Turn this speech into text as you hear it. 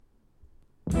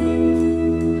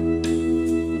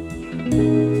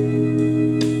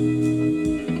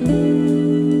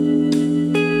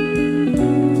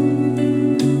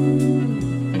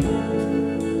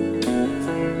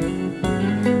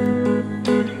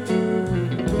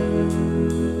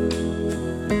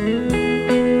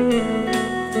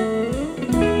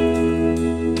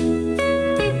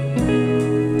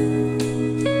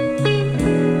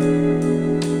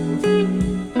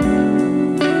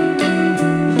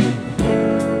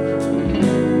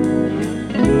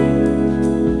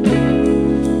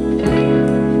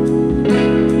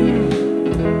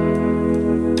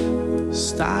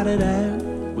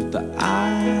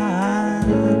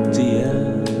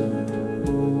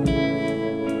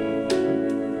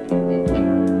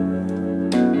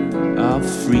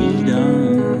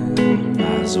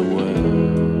was a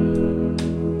word.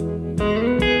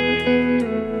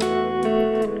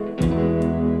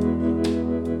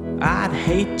 I'd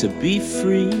hate to be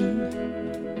free,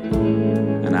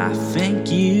 and I think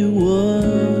you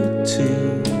would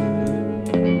too,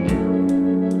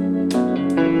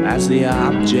 as the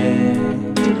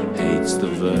object hates the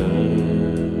verb.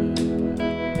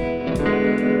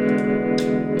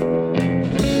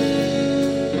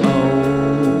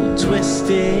 Oh,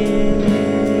 twisted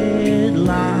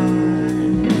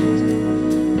lines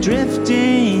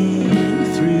drifting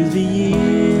through the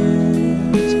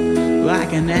years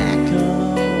like an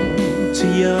echo to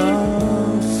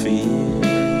your fear,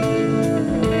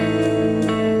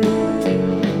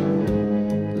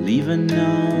 leaving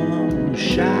no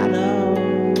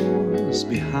shadows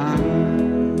behind.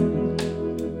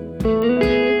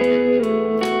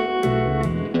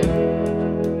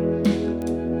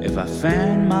 If I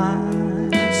found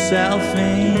myself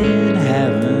in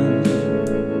heaven,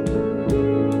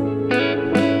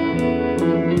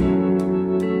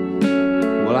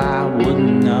 well, I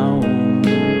wouldn't know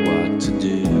what to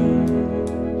do.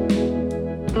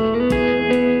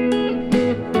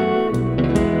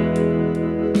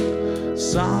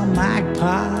 Saw a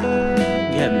magpie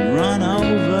getting run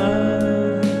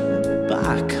over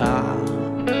by a car.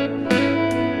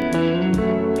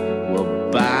 Well,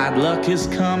 bad luck is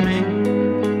coming,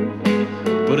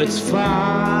 but it's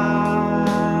far.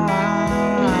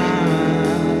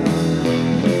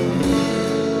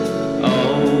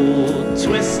 Oh,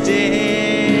 twisted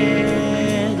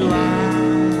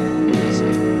lines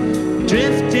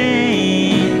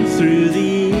drifting through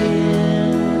the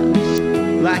years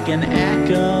like an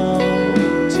echo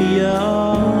to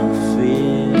your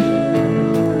fear,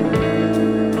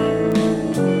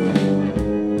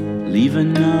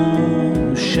 leaving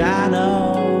no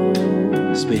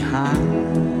shadows behind.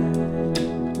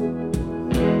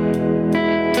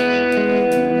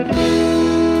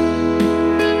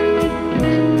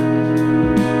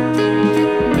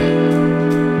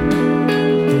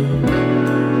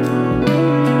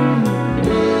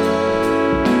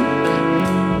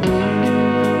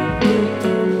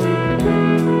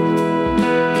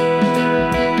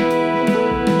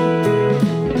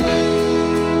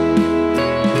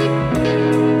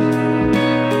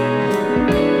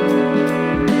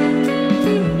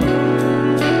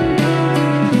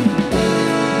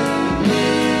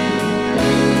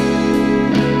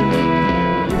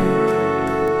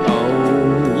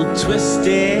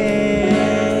 Twisted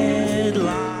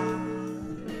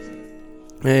lines.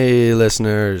 Hey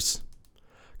listeners,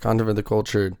 Content for the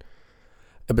Cultured,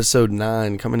 episode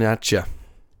 9 coming at ya.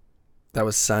 That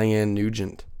was Cyan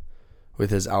Nugent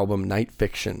with his album Night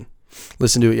Fiction.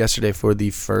 Listened to it yesterday for the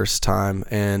first time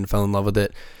and fell in love with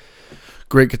it.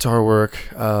 Great guitar work,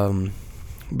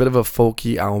 bit of a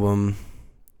folky album,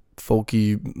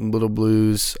 folky little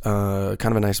blues, kind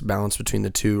of a nice balance between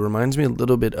the two. Reminds me a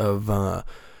little bit of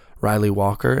Riley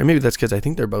Walker, and maybe that's because I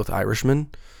think they're both Irishmen.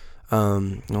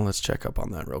 Let's check up on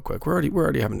that real quick. We're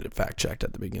already having it fact checked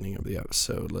at the beginning of the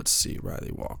episode. Let's see,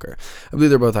 Riley Walker. I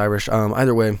believe they're both Irish.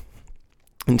 Either way,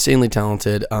 insanely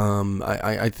talented.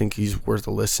 I think he's worth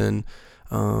a listen.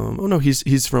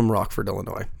 He's from Rockford,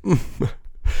 Illinois.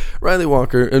 Riley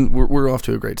Walker, and we're off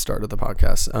to a great start of the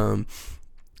podcast.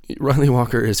 Riley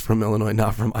Walker is from Illinois,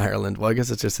 not from Ireland. Well, I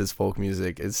guess it's just his folk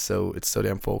music. It's so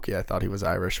damn folky. I thought he was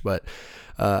Irish, but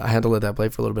I had to let that play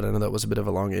for a little bit. I know that was a bit of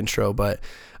a long intro, but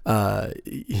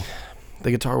the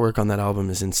guitar work on that album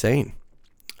is insane.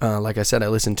 Like I said, I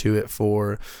listened to it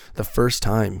for the first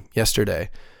time yesterday.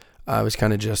 I was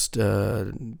kind of just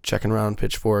checking around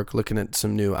Pitchfork, looking at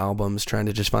some new albums, trying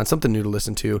to just find something new to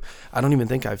listen to. I don't even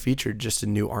think I've featured just a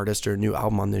new artist or a new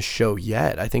album on this show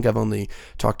yet. I think I've only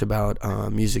talked about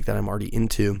music that I'm already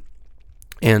into.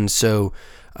 And so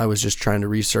I was just trying to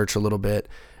research a little bit,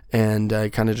 and I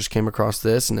kind of just came across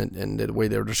this and the way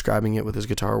they were describing it with his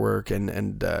guitar work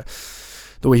and the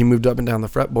way he moved up and down the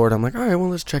fretboard. I'm like, all right, well,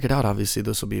 let's check it out. Obviously,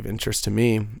 this will be of interest to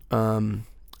me.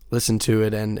 Listen to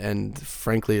it, and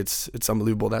frankly, it's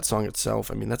unbelievable. That song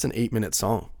itself, I mean, that's an 8-minute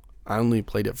song. I only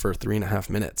played it for 3.5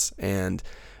 minutes, and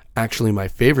actually my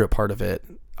favorite part of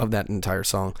that entire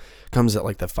song, comes at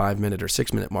like the 5-minute or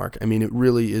 6-minute mark. I mean, it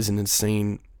really is an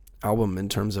insane album in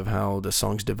terms of how the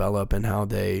songs develop and how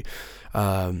they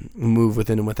move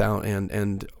within and without,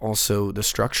 and also the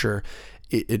structure.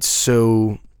 It's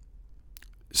so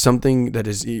something that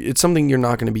is, it's something you're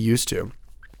not going to be used to.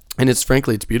 and it's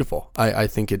frankly, it's beautiful. I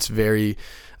think it's very,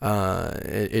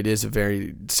 it is a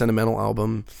very sentimental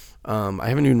album. I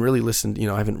haven't even really listened,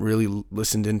 I haven't really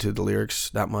listened into the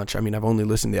lyrics that much. I mean, I've only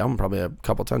listened to the album probably a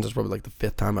couple times. It's probably like the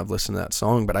fifth time I've listened to that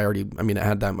song, but it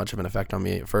had that much of an effect on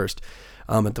me at first,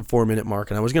 at the 4-minute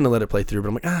mark, and I was going to let it play through, but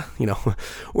I'm like,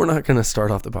 we're not going to start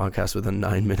off the podcast with a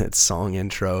 9-minute song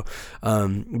intro.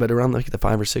 But around like the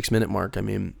 5 or 6 minute mark, I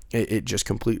mean, it just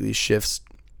completely shifts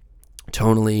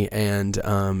tonally and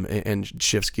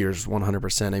shifts gears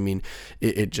 100%. I mean,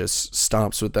 it just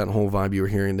stops with that whole vibe you were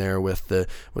hearing there with the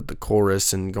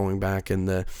chorus and going back and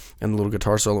the little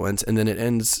guitar solo ends, and then it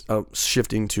ends up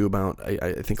shifting to about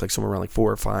I think like somewhere around like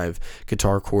 4 or 5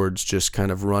 guitar chords just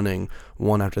kind of running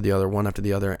one after the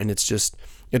other, and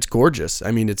it's gorgeous.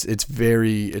 I mean, it's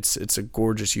a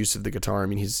gorgeous use of the guitar. I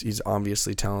mean, he's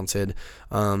obviously talented.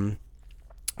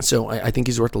 So I think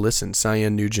he's worth a listen.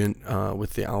 Cyan Nugent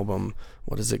with the album,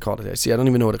 what is it called? See, I don't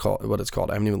even know what it's called.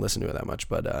 I haven't even listened to it that much.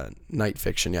 But Night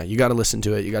Fiction, yeah, you got to listen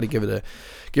to it. You got to give it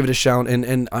a shout.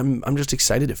 And I'm just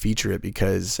excited to feature it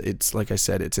because it's, like I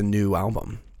said, it's a new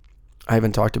album. I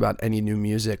haven't talked about any new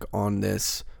music on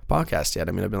this podcast yet.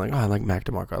 I mean, I've been like, I like Mac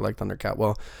DeMarco, I like Thundercat.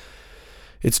 Well,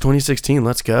 it's 2016.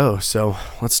 Let's go. So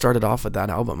let's start it off with that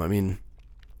album. I mean,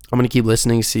 I'm going to keep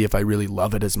listening, see if I really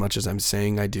love it as much as I'm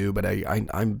saying I do, but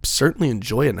I certainly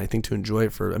enjoy it, and I think to enjoy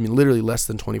it literally less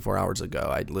than 24 hours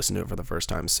ago, I listened to it for the first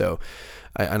time, so,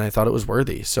 I thought it was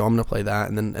worthy, so I'm going to play that,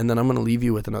 and then I'm going to leave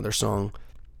you with another song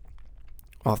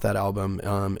off that album.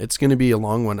 It's going to be a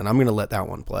long one, and I'm going to let that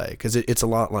one play, because it's a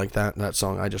lot like that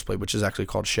song I just played, which is actually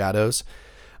called Shadows.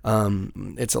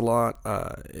 It's a lot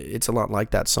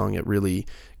like that song. It really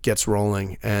gets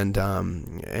rolling, and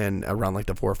around like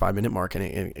the 4 or 5 minute mark, and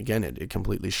it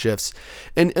completely shifts.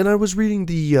 And I was reading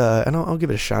and I'll give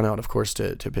it a shout out, of course,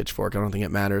 to Pitchfork. I don't think it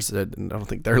matters. I don't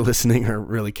think they're listening or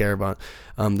really care about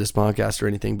this podcast or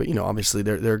anything. But obviously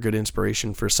they're a good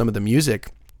inspiration for some of the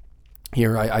music.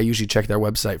 Here, I usually check their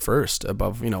website first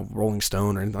above, Rolling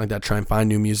Stone or anything like that, try and find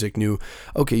new music,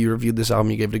 okay, you reviewed this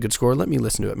album, you gave it a good score, let me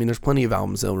listen to it. I mean, there's plenty of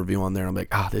albums they'll review on there, and I'm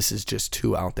like, this is just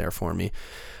too out there for me.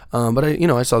 But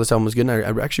I saw this album was good, and I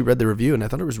actually read the review, and I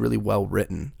thought it was really well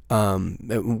written.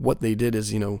 What they did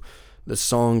is, the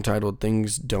song titled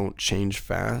Things Don't Change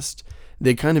Fast,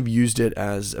 they kind of used it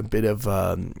as a bit of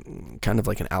kind of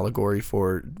like an allegory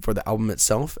for the album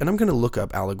itself. And I'm going to look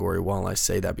up allegory while I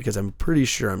say that, because I'm pretty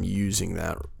sure I'm using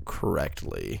that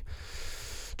correctly.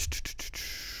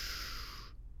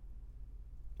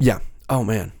 Yeah. Oh,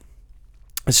 man.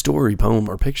 A story, poem,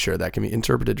 or picture that can be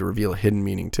interpreted to reveal a hidden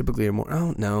meaning, typically a more,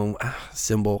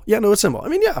 symbol. Yeah, no, a symbol. I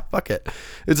mean, yeah, fuck it.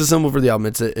 It's a symbol for the album.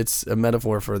 It's a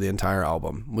metaphor for the entire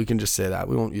album. We can just say that.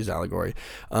 We won't use allegory.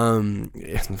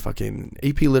 Fucking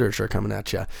AP Literature coming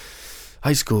at you.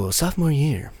 High school, sophomore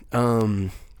year.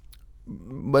 But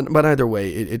either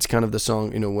way, it's kind of the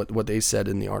song, what they said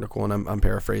in the article, and I'm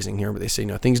paraphrasing here, but they say,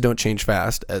 things don't change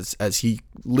fast, as he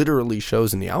literally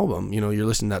shows in the album. You're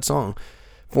listening to that song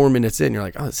 4 minutes in, you're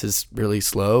like, this is really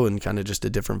slow and kind of just a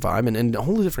different vibe and a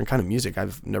whole different kind of music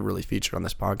I've never really featured on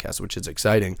this podcast, which is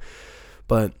exciting.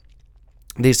 But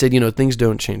they said, things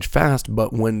don't change fast,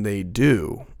 but when they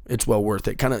do, it's well worth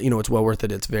it. Kind of, it's well worth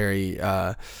it. It's very,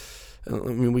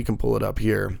 we can pull it up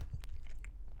here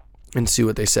and see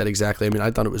what they said exactly. I mean,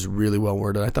 I thought it was really well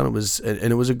worded. I thought it was, and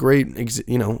it was a great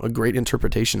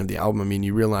interpretation of the album. I mean,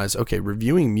 you realize, okay,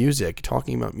 reviewing music,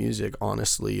 talking about music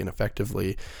honestly and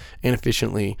effectively and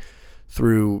efficiently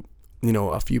through,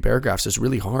 a few paragraphs is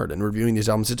really hard. And reviewing these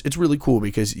albums, it's really cool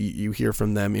because you hear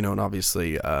from them, and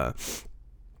obviously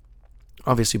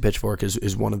Pitchfork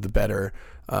is one of the better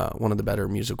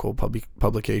musical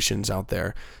publications out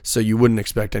there. So you wouldn't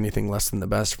expect anything less than the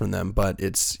best from them, but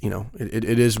it's,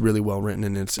 it is really well written,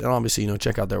 and it's obviously,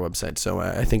 check out their website. So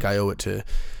I think I owe it to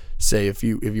say, if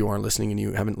you are listening and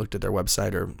you haven't looked at their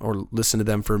website or listened to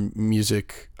them for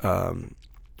music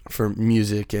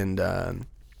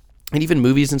and even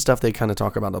movies and stuff, they kind of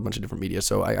talk about a bunch of different media.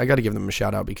 So I got to give them a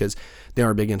shout out because they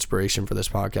are a big inspiration for this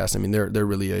podcast. I mean, they're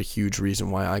really a huge reason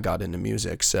why I got into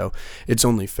music. So it's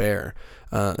only fair.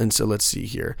 And so let's see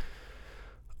here.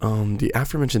 The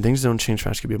aforementioned things don't change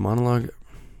fast could be a monologue.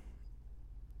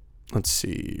 Let's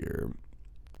see here.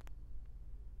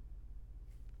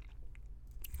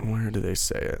 Where do they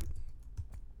say it?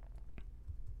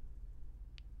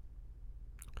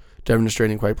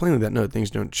 Demonstrating quite plainly that no,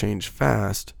 things don't change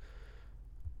fast.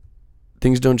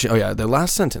 Things don't change. Oh yeah, the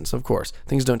last sentence, of course.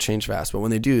 Things don't change fast, but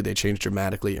when they do, they change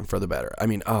dramatically and for the better. I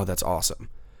mean, that's awesome.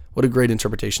 What a great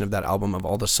interpretation of that album, of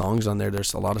all the songs on there.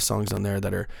 There's a lot of songs on there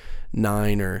that are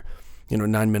 9 or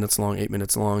 9 minutes long, 8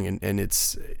 minutes long,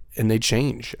 and they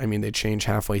change. I mean, they change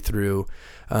halfway through.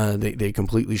 They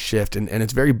completely shift, and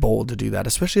it's very bold to do that,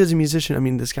 especially as a musician. I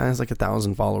mean, this guy has like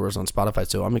 1,000 followers on Spotify,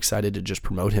 so I'm excited to just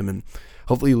promote him and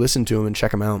hopefully you listen to him and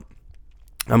check him out.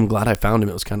 I'm glad I found him.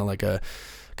 It was kind of like a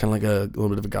little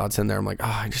bit of a godsend there. I'm like,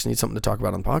 I just need something to talk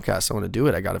about on the podcast. I want to do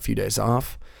it. I got a few days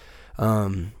off.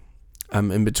 I'm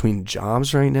in between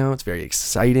jobs right now. It's very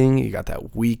exciting. You got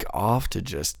that week off to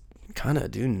just kind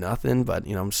of do nothing, but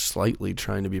I'm slightly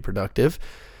trying to be productive.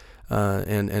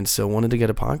 And so wanted to get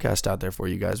a podcast out there for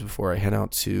you guys before I head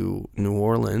out to New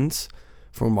Orleans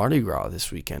for Mardi Gras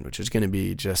this weekend, which is going to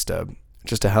be just a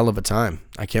hell of a time.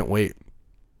 I can't wait.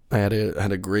 I had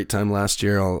a great time last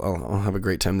year. I'll have a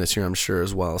great time this year, I'm sure,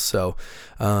 as well. So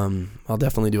I'll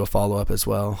definitely do a follow-up as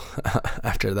well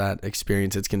after that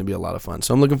experience. It's going to be a lot of fun.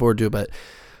 So I'm looking forward to it, but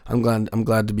I'm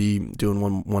glad to be doing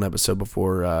one episode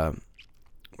before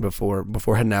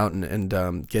heading out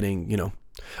and getting,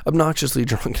 obnoxiously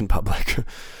drunk in public.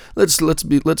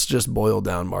 Let's just boil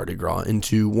down Mardi Gras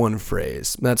into one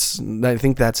phrase. I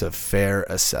think that's a fair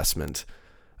assessment.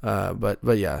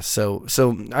 But yeah, so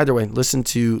either way, listen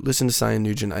to Cyan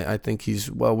Nugent. I think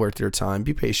he's well worth your time.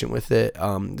 Be patient with it.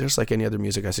 Just like any other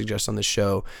music I suggest on the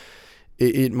show,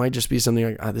 it might just be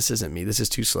something like, this isn't me. This is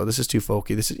too slow. This is too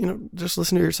folky. This is, just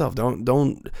listen to yourself.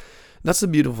 Don't. That's the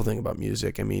beautiful thing about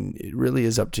music. I mean, it really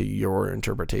is up to your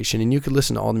interpretation, and you could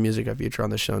listen to all the music I feature on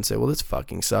the show and say, well, this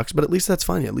fucking sucks, but at least that's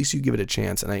fine. At least you give it a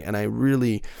chance. And I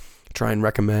really try and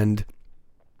recommend.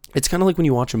 It's kind of like when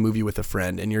you watch a movie with a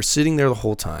friend and you're sitting there the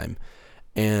whole time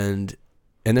and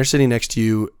they're sitting next to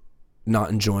you not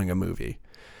enjoying a movie.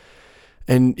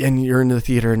 And you're in the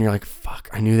theater and you're like, fuck,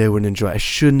 I knew they wouldn't enjoy it. I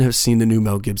shouldn't have seen the new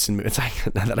Mel Gibson movie. It's like,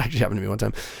 that actually happened to me one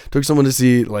time. Took someone to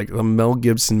see like the Mel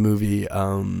Gibson movie.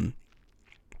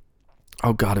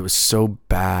 Oh God, it was so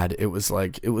bad. It was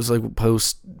like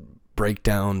post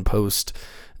breakdown, post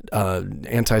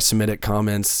anti-Semitic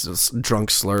comments, drunk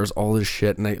slurs, all this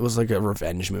shit, and it was like a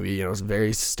revenge movie. It was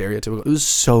very stereotypical. It was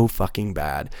so fucking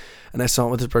bad. And I saw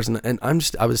it with this person, and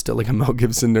I was still like a Mel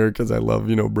Gibson nerd because I love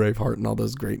Braveheart and all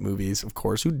those great movies. Of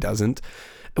course, who doesn't?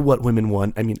 What Women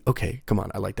Want. I mean, okay, come on,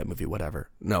 I like that movie. Whatever.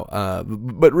 No,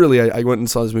 but really, I went and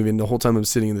saw this movie, and the whole time I'm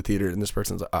sitting in the theater, and this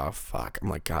person's like, oh fuck. I'm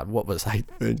like, God, what was I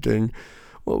thinking?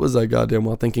 What was I goddamn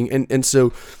well thinking? And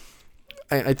so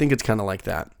I think it's kind of like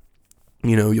that.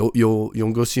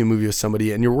 You'll go see a movie with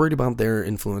somebody and you're worried about their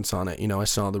influence on it. I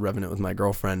saw The Revenant with my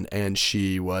girlfriend, and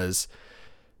she was,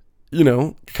 she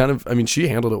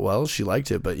handled it well. She liked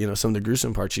it, but some of the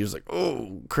gruesome parts, she was like,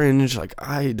 oh, cringe. Like,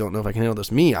 I don't know if I can handle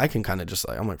this. Me, I can kind of just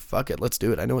I'm like, fuck it, let's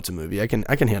do it. I know it's a movie. I can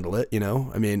handle it.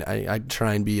 I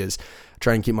try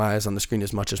and keep my eyes on the screen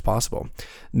as much as possible.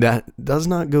 That does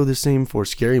not go the same for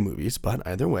scary movies, but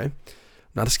either way,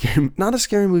 not a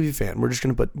scary movie fan. We're just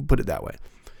going to put it that way.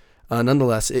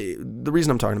 Nonetheless, the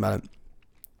reason I'm talking about it,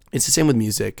 it's the same with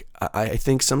music. I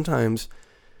think sometimes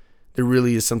there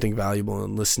really is something valuable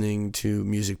in listening to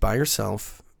music by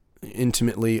yourself,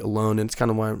 intimately, alone. And it's kind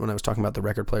of why when I was talking about the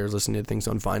record players listening to things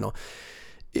on vinyl,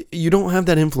 you don't have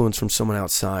that influence from someone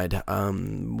outside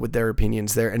with their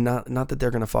opinions there. And not that they're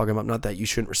going to fog them up, not that you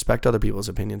shouldn't respect other people's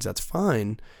opinions. That's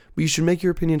fine. But you should make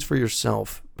your opinions for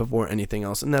yourself before anything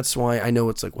else. And that's why I know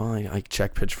it's like, well, I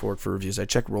check Pitchfork for reviews. I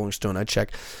check Rolling Stone. I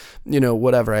check,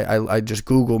 whatever. I just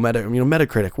Google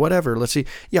Metacritic, whatever. Let's see.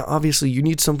 Yeah, obviously you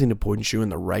need something to point you in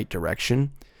the right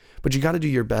direction. But you got to do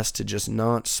your best to just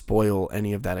not spoil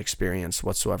any of that experience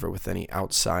whatsoever with any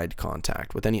outside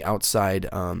contact, with any outside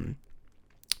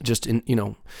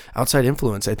outside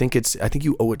influence. I think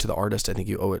you owe it to the artist. I think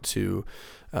you owe it to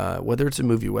whether it's a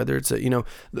movie, whether it's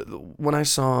when I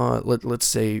saw, let's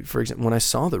say, for example, when I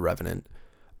saw The Revenant,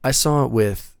 I saw it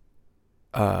with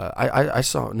I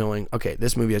saw it knowing, okay,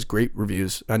 this movie has great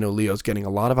reviews. I know Leo's getting a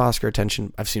lot of Oscar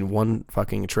attention. I've seen one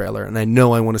fucking trailer and I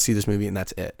know I want to see this movie, and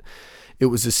that's it. It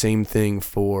was the same thing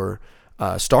for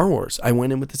Star Wars. I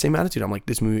went in with the same attitude. I'm like,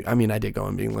 this movie, I did go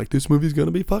in being like, this movie's going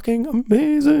to be fucking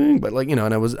amazing. But and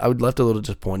I was left a little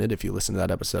disappointed. If you listen to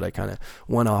that episode, I kind of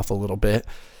went off a little bit.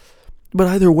 But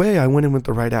either way, I went in with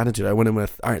the right attitude. I went in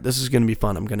with, all right, this is going to be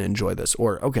fun. I'm going to enjoy this.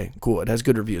 Or, okay, cool, it has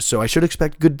good reviews, so I should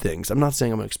expect good things. I'm not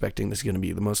saying I'm expecting this is going to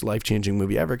be the most life-changing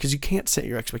movie ever, because you can't set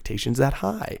your expectations that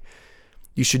high.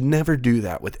 You should never do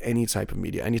that with any type of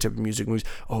media, any type of music movies.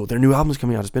 Oh, their new album's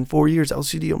coming out. It's been 4 years.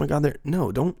 LCD, oh my God.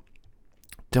 No,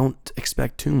 don't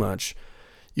expect too much.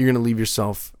 You're going to leave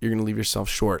yourself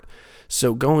short.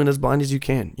 So go in as blind as you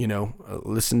can,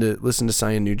 listen to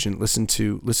Cyan Nugent, listen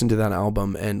to that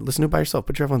album, and listen to it by yourself.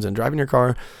 Put your headphones in, drive in your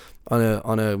car on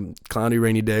a cloudy,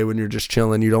 rainy day when you're just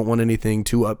chilling. You don't want anything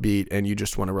too upbeat and you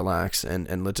just want to relax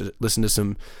and listen to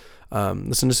some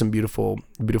Listen to some beautiful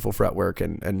fretwork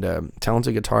and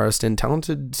talented guitarist and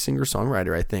talented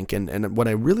singer-songwriter, I think. And what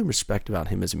I really respect about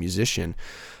him as a musician,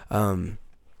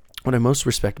 what I most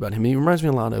respect about him, he reminds me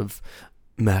a lot of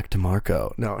Mac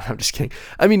DeMarco. No, I'm just kidding.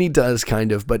 I mean, he does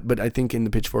kind of, but I think in the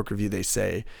Pitchfork review they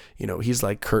say, he's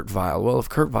like Kurt Vile. Well, if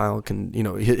Kurt Vile can,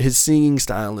 his singing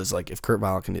style is like, if Kurt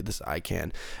Vile can do this, I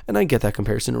can. And I get that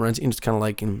comparison. It's kind of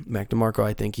like in Mac DeMarco.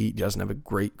 I think he doesn't have a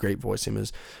great voice. Same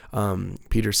as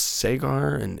Peter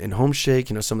Sagar and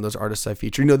Homeshake. Some of those artists I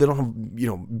feature, they don't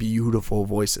have, beautiful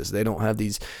voices. They don't have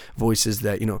these voices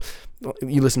that,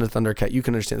 you listen to Thundercat, you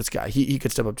can understand this guy. He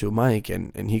could step up to a mic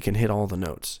and he can hit all the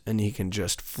notes and he can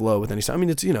just flow with any sound. I mean,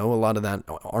 it's, a lot of that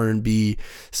R&B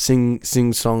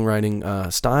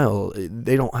song-writing style.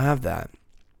 They don't have that.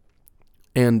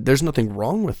 And there's nothing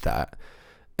wrong with that.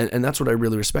 And that's what I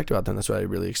really respect about them. That's what I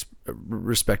really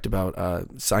respect about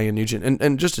Cyan Nugent.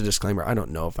 And just a disclaimer, I don't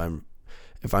know if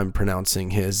I'm pronouncing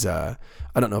his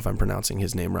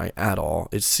name right at all.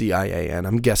 It's Cian.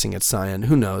 I'm guessing it's Cyan.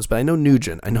 Who knows? But I know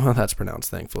Nugent. I know how that's pronounced,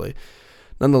 thankfully.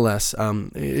 Nonetheless,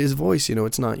 his voice,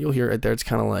 it's not, you'll hear it right there. It's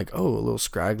kind of like, a little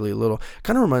scraggly,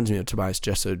 kind of reminds me of Tobias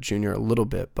Jesso Jr. a little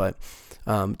bit. But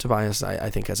Tobias, I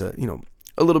think, has a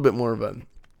little bit more of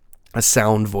a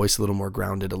sound voice, a little more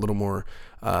grounded, a little more,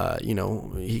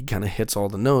 he kind of hits all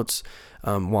the notes.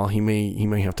 While he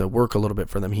may have to work a little bit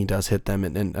for them, he does hit them,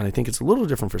 and I think it's a little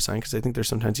different for Cyan, because I think there's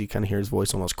sometimes you kind of hear his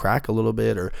voice almost crack a little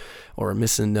bit, or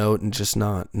miss a note, and just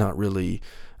not really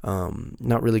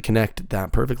connect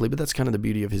that perfectly. But that's kind of the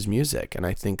beauty of his music, and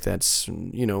I think that's,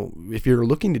 if you're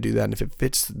looking to do that, and if it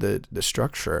fits the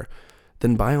structure,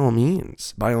 then by all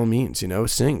means,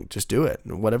 sing, just do it.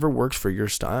 Whatever works for your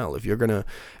style. If you're gonna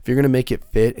make it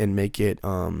fit and make it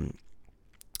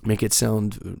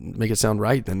sound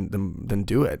right, then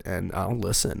do it, and I'll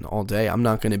listen all day. I'm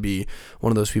not going to be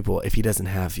one of those people, if he doesn't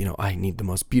have, I need the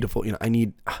most beautiful,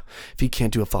 if he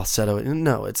can't do a falsetto,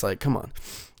 no, it's like, come on,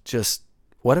 just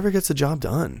whatever gets the job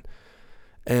done.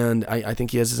 And I think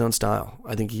he has his own style.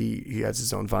 I think he has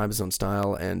his own vibe, his own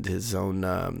style, and his own,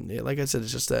 like I said,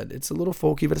 it's just that it's a little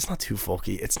folky, but it's not too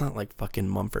folky. It's not like fucking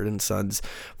Mumford & Sons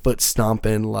foot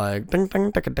stomping, like, ding,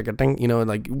 ding, ding, ding, ding,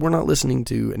 like, we're not listening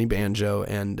to any banjo,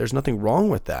 and there's nothing wrong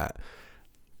with that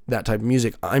type of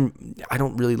music. I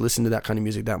don't really listen to that kind of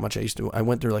music that much. I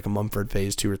went through like a Mumford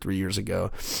phase 2 or 3 years ago.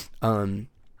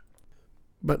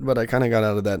 But I kind of got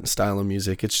out of that style of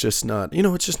music. It's just not,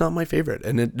 it's just not my favorite.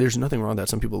 And there's nothing wrong with that.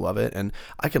 Some people love it, and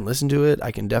I can listen to it.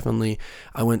 I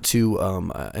went to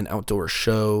an outdoor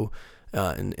show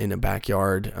in a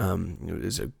backyard. It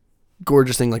was a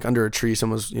gorgeous thing, like under a tree.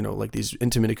 Someone's, like these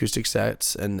intimate acoustic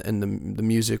sets, and the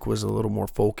music was a little more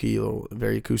folky,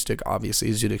 very acoustic, obviously,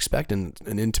 as you'd expect in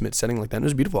an intimate setting like that. And it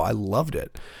was beautiful. I loved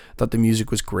it. Thought the music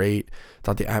was great.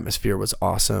 Thought the atmosphere was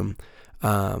awesome.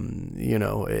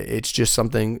 It's just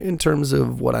something in terms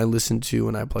of what I listen to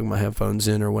when I plug my headphones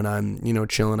in, or when I'm,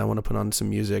 chilling, I want to put on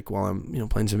some music while I'm,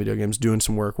 playing some video games, doing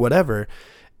some work, whatever.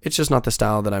 It's just not the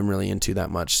style that I'm really into that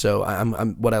much. So I'm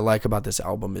what I like about this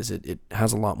album is it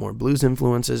has a lot more blues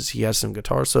influences. He has some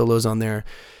guitar solos on there,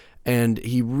 and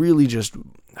he really just,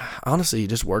 honestly, he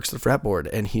just works the fretboard,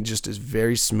 and he just is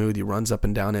very smooth. He runs up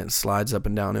and down it and slides up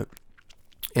and down it,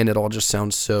 and it all just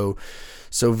sounds so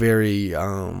very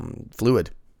fluid.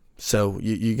 So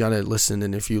you gotta listen,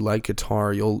 and if you like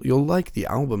guitar, you'll like the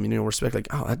album. Respect, like,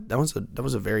 oh, that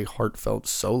was a very heartfelt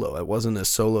solo. It wasn't a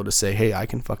solo to say, hey, I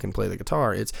can fucking play the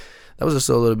guitar. That was a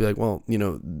solo to be like, well,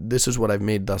 this is what I've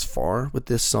made thus far with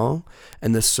this song,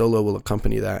 and this solo will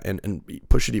accompany that and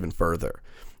push it even further,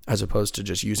 as opposed to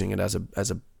just using it as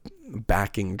a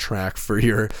backing track for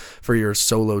your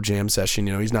solo jam session.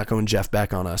 He's not going Jeff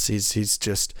Beck on us. He's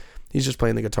just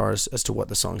playing the guitars as to what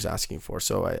the song's asking for.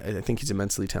 So I think he's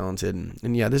immensely talented.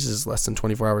 And yeah, this is less than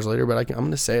 24 hours later, but I'm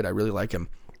going to say it. I really like him.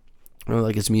 I really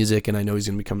like his music, and I know he's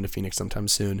going to be coming to Phoenix sometime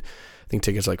soon. I think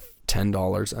tickets are like $10.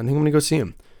 I think I'm going to go see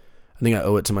him. I think I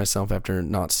owe it to myself after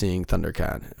not seeing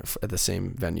Thundercat at the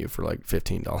same venue for like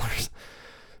 $15.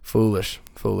 Foolish.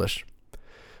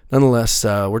 Nonetheless,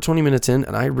 we're 20 minutes in,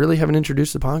 and I really haven't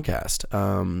introduced the podcast.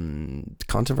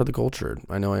 Content for the Culture.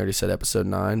 I know I already said episode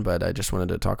 9, but I just wanted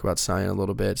to talk about Cyan a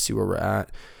little bit, see where we're at.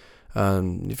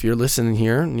 If you're listening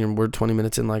here, we're 20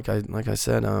 minutes in, like I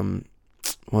said.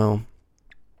 Well,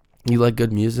 you like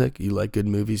good music, you like good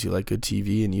movies, you like good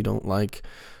TV, and you don't like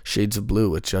Shades of Blue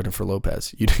with Jennifer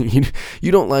Lopez.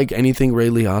 You don't like anything Ray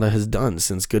Liotta has done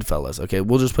since Goodfellas. Okay,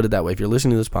 we'll just put it that way. If you're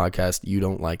listening to this podcast, you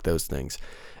don't like those things.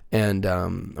 And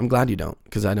I'm glad you don't,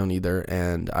 because I don't either.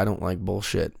 And I don't like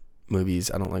bullshit movies.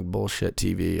 I don't like bullshit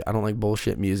TV. I don't like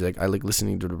bullshit music. I like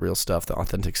listening to the real stuff, the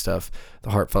authentic stuff, the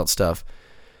heartfelt stuff.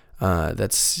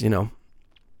 that's,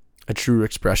 a true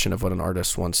expression of what an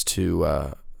artist wants to,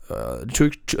 a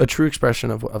true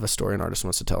expression of a story an artist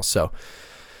wants to tell. So,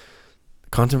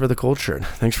 Content for the Culture.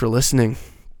 Thanks for listening.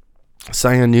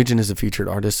 Cyan Nugent is a featured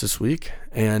artist this week,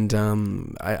 and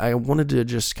I wanted to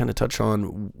just kind of touch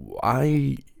on,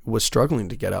 I was struggling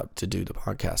to get up to do the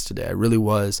podcast today. I really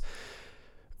was.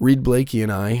 Reed Blakey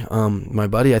and I, my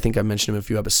buddy, I think I mentioned him a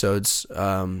few episodes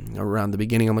around the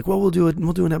beginning. I'm like, well, we'll do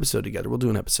an episode together.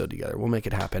 We'll make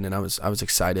it happen. And I was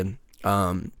excited.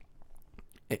 And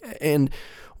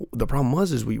the problem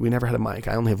was we never had a mic.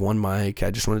 I only have one mic.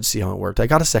 I just wanted to see how it worked. I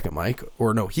got a second mic,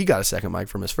 he got a second mic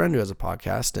from his friend who has a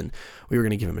podcast, and we were going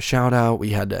to give him a shout out.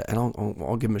 We had to, and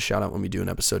I'll give him a shout out when we do an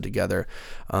episode together.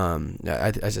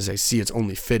 As I see, it's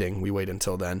only fitting we wait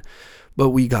until then, but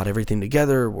we got everything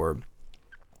together. We're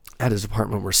at his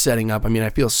apartment. We're setting up. I mean, I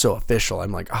feel so official.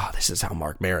 I'm like, oh, this is how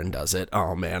Mark Maron does it.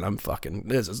 Oh man,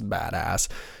 this is badass.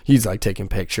 He's like taking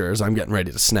pictures. I'm getting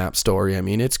ready to snap story. I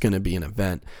mean, it's going to be an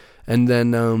event. And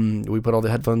then we put all the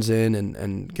headphones in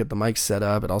and get the mic set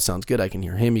up. It all sounds good. I can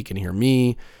hear him. He can hear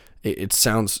me. It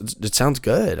sounds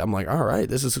good. I'm like, all right,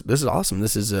 this is awesome.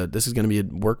 This is going to be a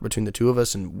work between the two of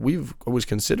us. And we've always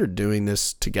considered doing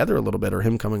this together a little bit, or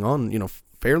him coming on,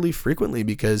 fairly frequently,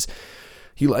 because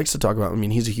he likes to talk about, I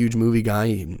mean, he's a huge movie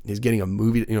guy. He's getting a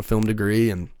movie, film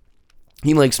degree, and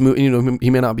he likes movie. He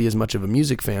may not be as much of a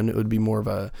music fan. It would be more of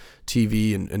a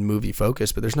TV and movie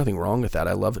focus, but there's nothing wrong with that.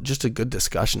 I love it. Just a good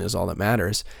discussion is all that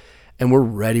matters. And we're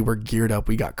ready. We're geared up.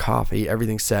 We got coffee,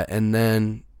 everything's set. And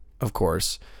then, of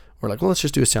course, we're like, well, let's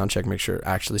just do a sound check, make sure it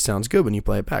actually sounds good when you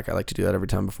play it back. I like to do that every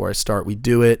time before I start. We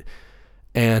do it.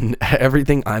 And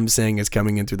everything I'm saying is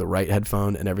coming in through the right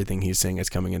headphone, and everything he's saying is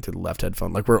coming in through the left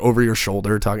headphone. Like, we're over your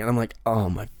shoulder talking. I'm like,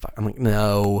 I'm like,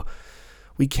 no,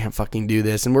 we can't fucking do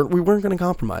this. And we weren't going to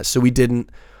compromise. So we didn't.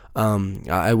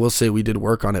 I will say we did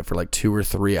work on it for like 2 or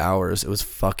 3 hours. It was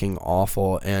fucking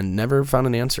awful and never found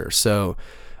an answer. So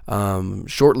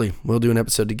shortly we'll do an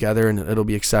episode together, and it'll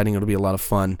be exciting. It'll be a lot of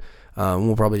fun.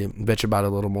 We'll probably bitch about it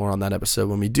a little more on that episode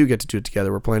when we do get to do it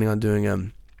together. We're planning on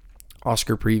doing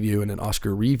Oscar preview and an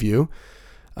Oscar review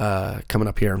coming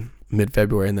up here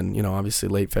mid-February, and then obviously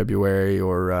late February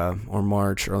or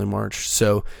March, early March.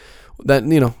 So that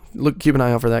keep an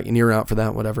eye out for that, an ear out for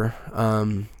that, whatever.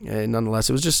 And nonetheless,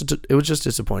 it was just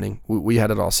disappointing. We had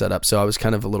it all set up, so I was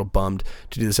kind of a little bummed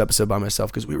to do this episode by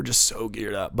myself because we were just so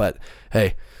geared up. But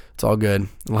hey, it's all good.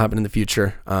 It'll happen in the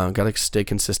future. Got to stay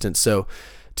consistent. So,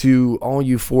 to all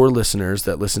you 4 listeners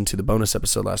that listened to the bonus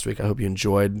episode last week, I hope you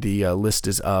enjoyed. The list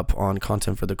is up on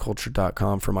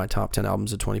contentfortheculture.com for my top 10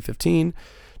 albums of 2015.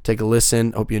 Take a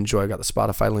listen. Hope you enjoy. I got the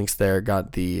Spotify links there.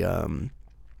 Got the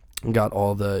got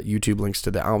all the YouTube links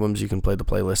to the albums. You can play the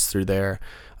playlists through there.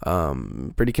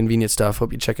 Pretty convenient stuff.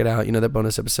 Hope you check it out. That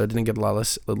bonus episode didn't get a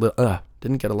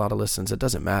lot of listens. It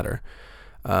doesn't matter.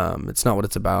 It's not what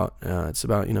it's about. It's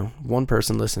about one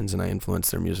person listens and I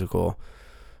influence their musical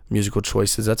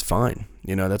choices. That's fine.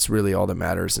 That's really all that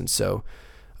matters. And so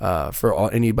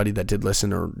for anybody that did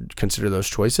listen or consider those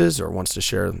choices or wants to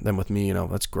share them with me,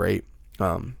 that's great.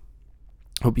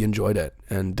 Hope you enjoyed it.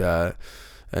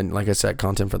 And like I said,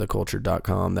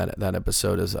 contentfortheculture.com, that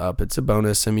episode is up. It's a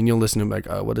bonus. I mean, you'll listen to like,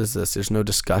 what is this? There's no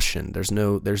discussion. There's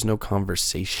no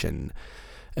conversation.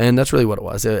 And that's really what it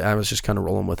was. I was just kind of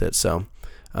rolling with it. So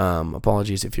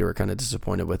apologies if you were kind of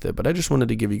disappointed with it, but I just wanted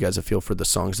to give you guys a feel for the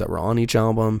songs that were on each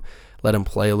album, let them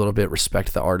play a little bit,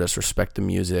 respect the artist, respect the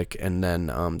music, and then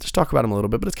just talk about them a little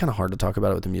bit. But it's kind of hard to talk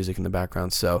about it with the music in the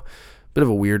background, so a bit of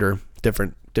a weirder,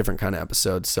 different kind of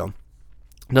episode. So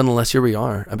nonetheless, here we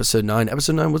are, episode 9.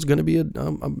 Episode 9 was going to be a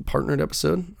partnered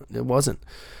episode. It wasn't,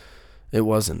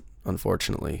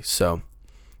 unfortunately. So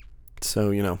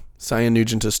Cyan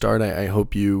Nugent to start. I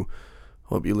hope you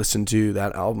listen to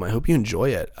that album. I hope you enjoy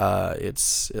it.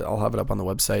 I'll have it up on the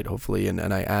website, hopefully,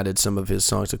 and I added a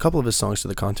couple of his songs to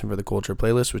the Content for the Culture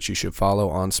playlist, which you should follow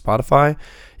on Spotify.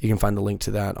 You can find the link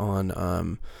to that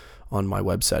on my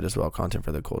website as well,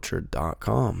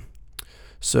 contentfortheculture.com.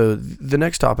 So the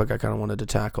next topic I kind of wanted to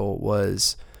tackle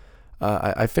was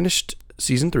I finished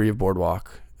season 3 of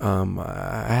Boardwalk.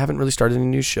 I haven't really started any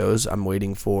new shows. I'm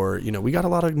waiting for, we got a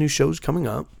lot of new shows coming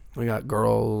up. We got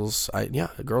Girls.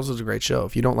 Girls is a great show.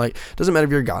 If you don't doesn't matter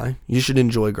if you're a guy, you should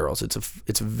enjoy Girls. It's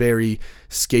a very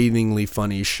scathingly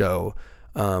funny show.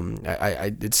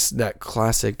 It's that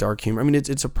classic dark humor. I mean,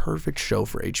 it's a perfect show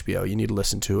for HBO. You need to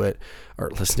listen to it.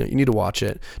 You need to watch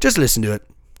it. Just listen to it.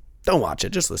 Don't watch it.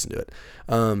 Just listen to it.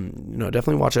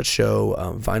 Definitely watch that show.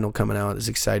 Vinyl coming out is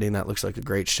exciting. That looks like a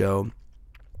great show.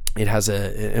 It has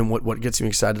and what gets me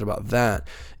excited about that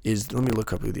is, let me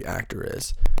look up who the actor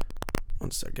is. One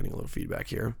sec, getting a little feedback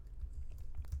here.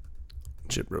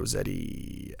 Chip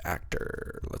Rossetti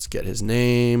actor. Let's get his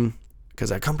name,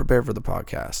 because I come prepared for the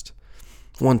podcast.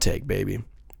 One take, baby.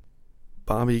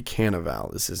 Bobby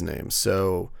Cannavale is his name.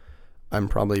 So I'm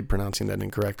probably pronouncing that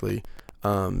incorrectly.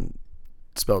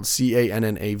 Spelled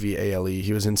Cannavale.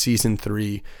 He was in season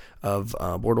 3 of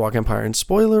Boardwalk Empire. And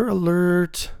spoiler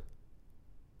alert.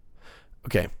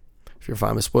 Okay. If you're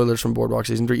fine with spoilers from Boardwalk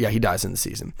season 3, yeah, he dies in the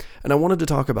season. And I wanted to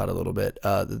talk about a little bit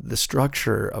the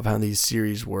structure of how these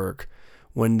series work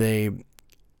when they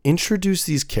introduce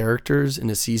these characters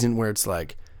in a season where it's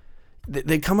like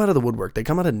they come out of the woodwork, they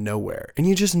come out of nowhere, and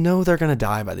you just know they're going to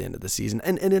die by the end of the season.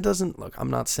 And it doesn't, look, I'm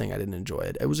not saying I didn't enjoy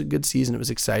it. It was a good season. It was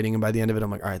exciting. And by the end of it,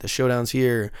 I'm like, all right, the showdown's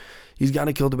here. He's got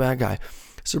to kill the bad guy.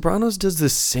 Sopranos does the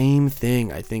same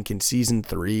thing, I think, in season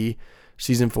 3.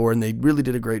 Season 4, and they really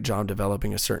did a great job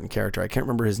developing a certain character. I can't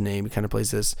remember his name. He kind of plays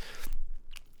this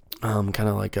kind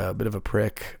of like a bit of a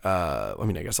prick. I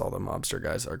mean, I guess all the mobster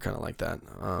guys are kind of like that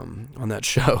on that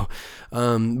show.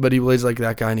 But he plays like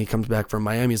that guy, and he comes back from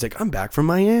Miami. He's like, I'm back from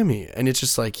Miami. And it's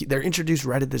just like, they're introduced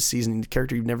right at this season, the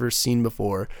character you've never seen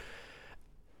before.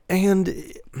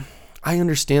 And I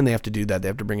understand they have to do that. They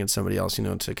have to bring in somebody else,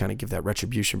 to kind of give that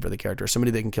retribution for the character. Somebody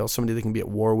they can kill, somebody they can be at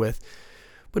war with.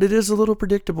 But it is a little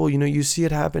predictable. You see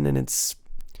it happen, and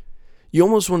you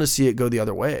almost want to see it go the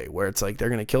other way, where it's like they're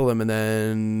going to kill them, and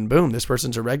then boom, this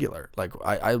person's a regular. Like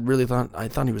I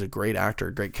thought he was a great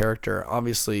actor, great character.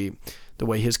 Obviously, the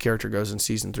way his character goes in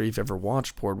season 3, if you've ever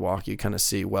watched Boardwalk, you kind of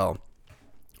see, well,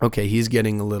 okay, he's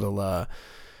getting a little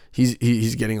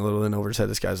he's getting a little in over his head.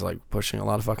 This guy's like pushing a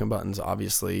lot of fucking buttons.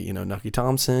 Obviously, Nucky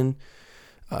Thompson.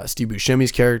 Steve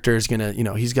Buscemi's character is gonna,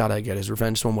 he's got to get his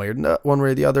revenge one way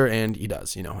or the other, and he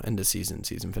does, end of season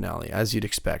finale, as you'd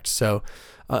expect. So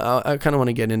I kind of want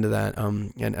to get into that,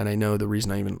 and I know the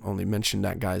reason I even only mentioned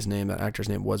that guy's name, that actor's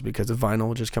name, was because of Vinyl,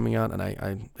 which is coming out, and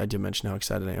I did mention how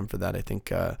excited I am for that. I think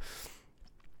that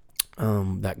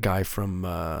guy from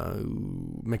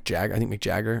Mick Jagger, I think Mick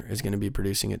Jagger is going to be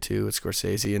producing it too. It's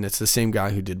Scorsese, and it's the same guy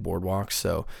who did Boardwalk,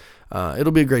 so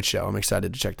it'll be a great show. I'm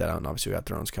excited to check that out, and obviously we got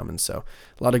Thrones coming, so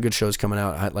a lot of good shows coming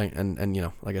out.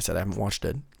 And like I said, I haven't watched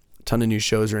a ton of new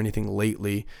shows or anything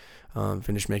lately.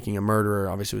 Finished Making a Murderer,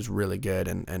 obviously was really good,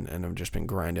 and I've just been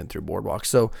grinding through Boardwalk.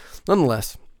 So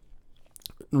nonetheless,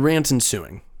 rants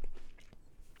ensuing.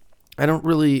 I don't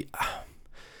really...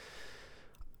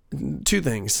 Two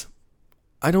things.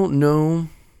 I don't know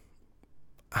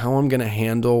how I'm going to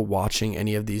handle watching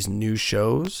any of these new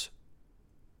shows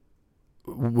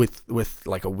with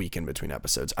like a week in between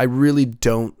episodes. I really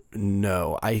don't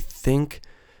know. I think,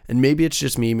 and maybe it's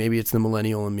just me, maybe it's the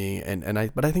millennial in me,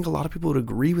 but I think a lot of people would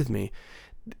agree with me.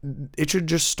 It should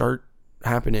just start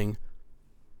happening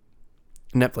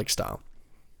Netflix style.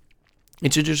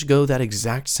 It should just go that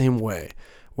exact same way.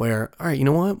 Where, all right, you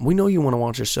know what? We know you want to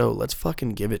watch a show. Let's fucking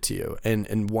give it to you.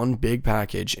 And one big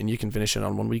package, and you can finish it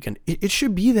on one weekend. It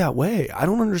should be that way. I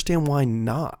don't understand why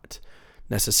not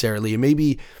necessarily. And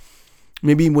maybe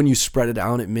when you spread it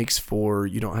out, it makes for,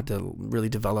 you don't have to really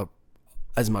develop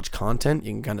as much content.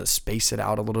 You can kind of space it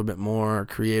out a little bit more,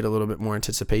 create a little bit more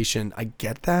anticipation. I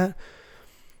get that.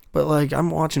 But like,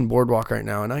 I'm watching Boardwalk right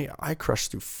now, and I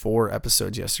crushed through 4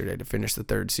 episodes yesterday to finish the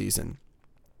 3rd season.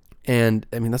 And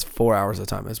I mean, that's 4 hours of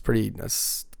time.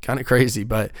 That's kind of crazy,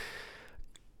 but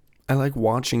I like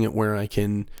watching it where I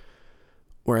can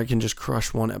just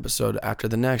crush one episode after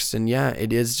the next. And yeah,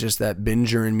 it is just that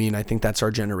binger in me. And I think that's our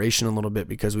generation a little bit,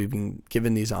 because we've been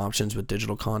given these options with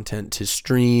digital content to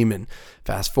stream and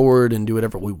fast forward and do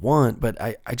whatever we want. But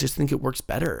I just think it works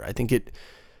better. I think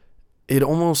it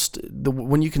almost,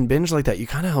 when you can binge like that, you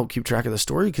kind of help keep track of the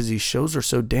story, because these shows are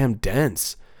so damn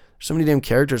dense. So many damn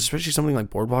characters, especially something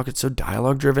like Boardwalk. It's so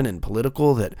dialogue driven and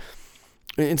political that,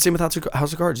 and same with House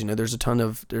of Cards. There's a ton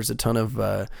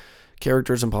of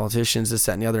characters and politicians, this,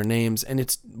 that, and the other names, and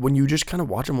it's when you just kind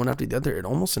of watch them one after the other, it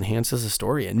almost enhances the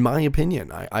story. In my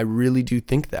opinion, I really do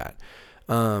think that.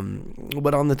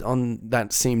 But on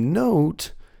that same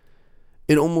note,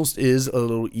 it almost is a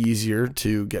little easier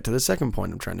to get to the second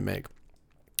point I'm trying to make,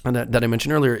 and that I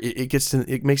mentioned earlier.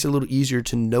 It makes it a little easier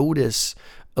to notice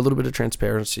a little bit of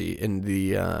transparency in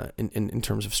the in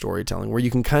terms of storytelling, where you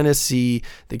can kind of see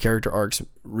the character arcs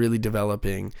really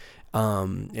developing,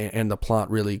 and the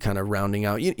plot really kind of rounding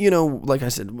out. Like I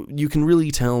said, you can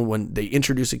really tell when they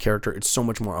introduce a character. It's so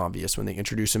much more obvious when they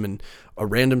introduce him in a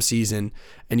random season,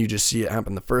 and you just see it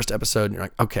happen the first episode, and you're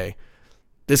like, okay,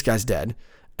 this guy's dead.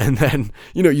 And then,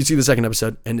 you see the second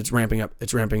episode, and it's ramping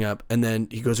up, and then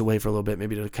he goes away for a little bit,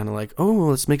 maybe to kind of like, oh,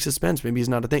 let's make suspense. Maybe he's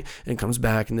not a thing. And comes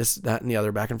back, and this, that, and the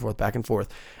other, back and forth.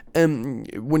 And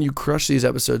when you crush these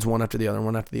episodes one after the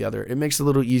other, it makes it a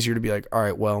little easier to be like, all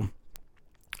right, well,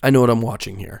 I know what I'm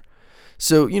watching here.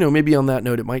 So, maybe on that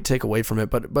note, it might take away from it,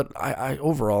 but I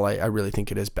overall, I really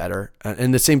think it is better.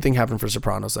 And the same thing happened for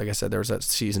Sopranos. Like I said, there was that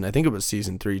season, I think it was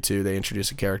season 3 too. They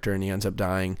introduce a character and he ends up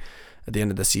dying at the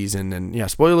end of the season. And yeah,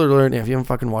 spoiler alert, if you haven't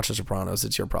fucking watched The Sopranos,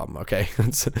 it's your problem, okay?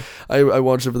 I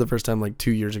watched it for the first time like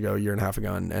 2 years ago, a year and a half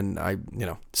ago, and I,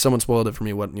 someone spoiled it for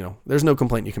me. There's no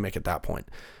complaint you can make at that point.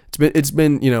 It's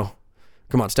been,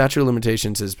 come on, statute of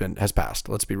limitations has passed.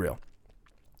 Let's be real.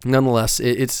 Nonetheless,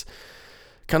 it's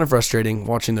kind of frustrating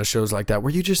watching those shows like that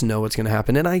where you just know what's going to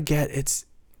happen. And I get it's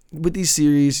with these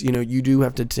series, you do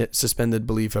have to suspend the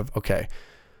belief of, okay,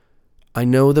 I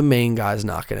know the main guy's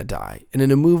not going to die. And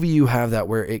in a movie you have that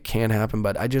where it can happen,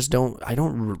 but I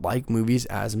don't like movies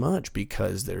as much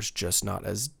because there's just not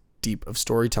as deep of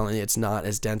storytelling. It's not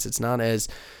as dense. It's not as,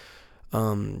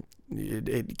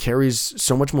 it carries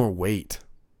so much more weight.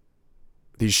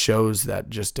 These shows that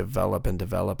just develop and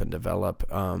develop and develop,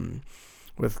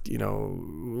 with,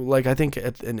 like I think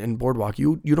in Boardwalk,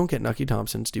 you don't get Nucky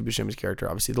Thompson, Steve Buscemi's character,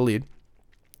 obviously the lead.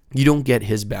 You don't get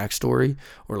his backstory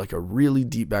or like a really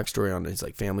deep backstory on his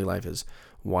like family life, his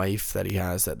wife that he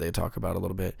has that they talk about a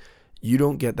little bit. You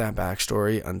don't get that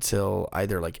backstory until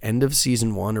either like end of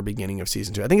season 1 or beginning of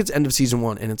season 2. I think it's end of season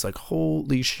 1, and it's like,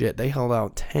 holy shit, they held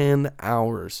out 10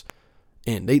 hours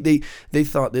in. They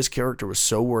thought this character was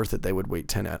so worth it they would wait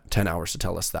 10 hours to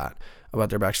tell us that about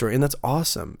their backstory, and that's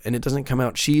awesome. And it doesn't come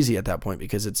out cheesy at that point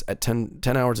because it's at 10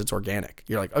 hours, it's organic.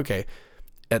 You're like, okay,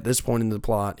 at this point in the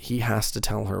plot, he has to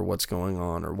tell her what's going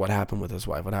on or what happened with his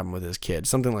wife, what happened with his kid,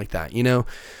 something like that,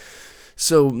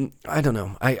 So I don't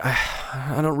know.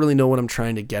 I don't really know what I'm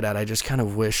trying to get at. I just kind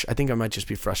of wish. I think I might just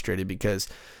be frustrated because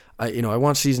I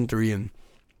watched season 3, and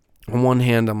on one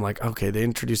hand, I'm like, okay, they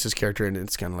introduce this character, and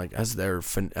it's kind of like as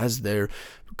their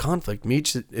conflict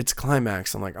meets its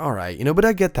climax, I'm like, all right, but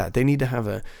I get that they need to have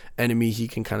a enemy he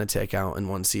can kind of take out in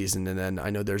one season, and then I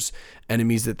know there's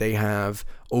enemies that they have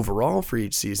overall for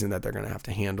each season that they're going to have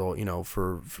to handle,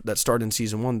 for that start in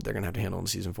season 1, they're going to have to handle in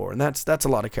season 4, and that's a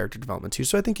lot of character development too.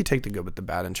 So I think you take the good with the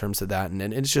bad in terms of that, and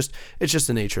it's just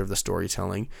the nature of the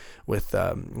storytelling with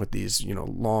these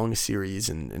long series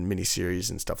and mini series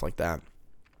and stuff like that.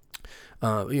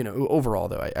 Overall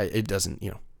though, it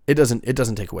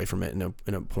doesn't take away from it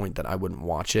in a point that I wouldn't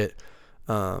watch it.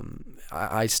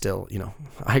 I still,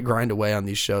 I grind away on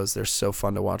these shows. They're so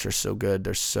fun to watch. They're so good.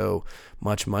 There's so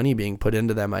much money being put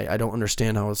into them. I don't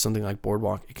understand how something like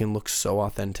Boardwalk, it can look so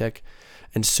authentic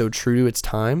and so true to its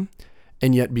time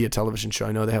and yet be a television show.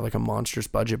 I know they have like a monstrous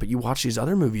budget, but you watch these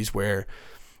other movies where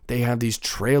they have these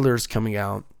trailers coming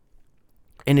out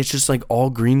and it's just like all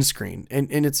green screen.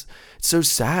 And it's so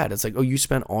sad. It's like, oh, you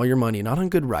spent all your money, not on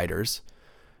good writers,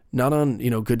 not on,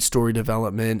 good story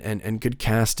development and good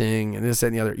casting and this, that,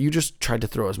 and the other. You just tried to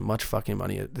throw as much fucking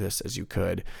money at this as you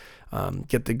could.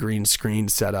 Get the green screen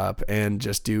set up and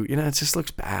just do, it just looks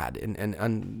bad.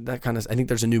 And that kind of, I think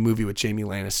there's a new movie with Jaime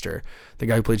Lannister, the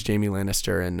guy who plays Jaime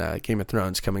Lannister in Game of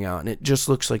Thrones, coming out, and it just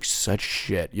looks like such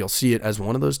shit. You'll see it as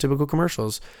one of those typical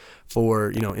commercials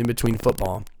for, in between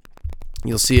football.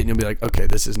 You'll see it and you'll be like, okay,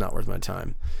 this is not worth my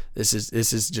time. This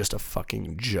is just a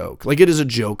fucking joke. Like, it is a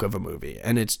joke of a movie.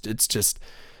 And it's just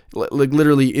like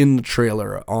literally in the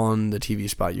trailer on the TV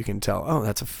spot, you can tell, oh,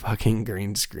 that's a fucking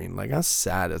green screen. Like, how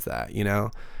sad is that?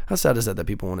 How sad is that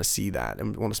people want to see that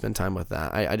and want to spend time with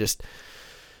that?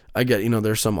 I get,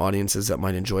 there's some audiences that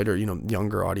might enjoy it, or,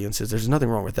 younger audiences. There's nothing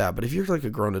wrong with that. But if you're like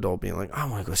a grown adult being like, I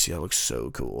want to go see that, looks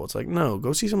so cool. It's like, no,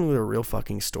 go see something with a real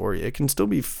fucking story. It can still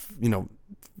be,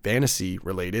 fantasy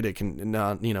related. It can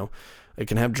not, it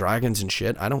can have dragons and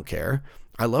shit. I don't care.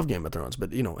 I love Game of Thrones,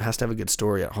 but it has to have a good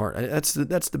story at heart. That's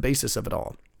the basis of it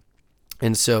all.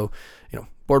 And so,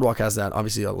 Boardwalk has that.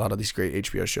 Obviously, a lot of these great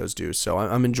HBO shows do. So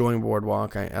I'm enjoying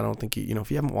Boardwalk. I don't think if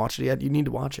you haven't watched it yet, you need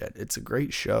to watch it. It's a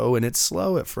great show, and it's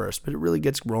slow at first, but it really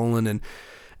gets rolling,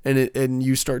 and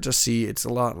you start to see it's a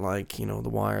lot like, The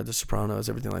Wire, The Sopranos,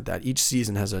 everything like that. Each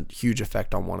season has a huge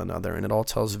effect on one another, and it all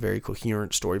tells a very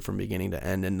coherent story from beginning to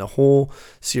end. And the whole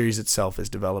series itself is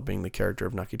developing the character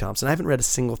of Nucky Thompson. I haven't read a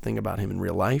single thing about him in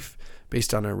real life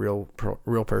based on a real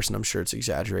person. I'm sure it's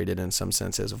exaggerated in some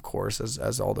senses, of course,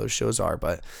 as all those shows are,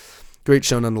 but great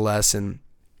show nonetheless. And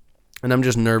I'm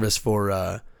just nervous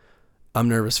for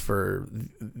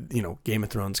Game of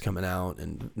Thrones coming out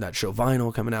and that show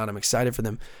Vinyl coming out. I'm excited for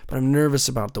them, but I'm nervous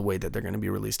about the way that they're going to be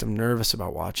released. I'm nervous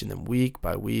about watching them week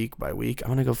by week by week. I'm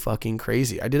going to go fucking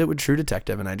crazy. I did it with True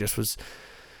Detective, and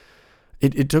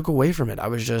it took away from it. I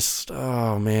was just,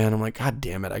 oh man, I'm like, God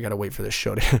damn it, I gotta wait for this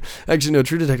show to, actually no,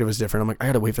 True Detective was different. I'm like, I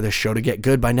gotta wait for this show to get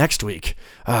good by next week.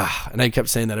 And I kept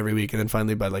saying that every week, and then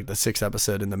finally by like the 6th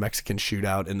episode in the Mexican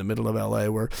shootout in the middle of LA,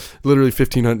 where literally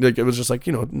 1,500, like, it was just like,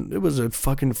 you know, it was a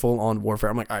fucking full-on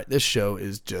warfare. I'm like, all right, this show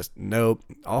is just, nope,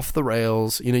 off the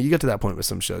rails. You know, you get to that point with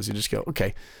some shows, you just go,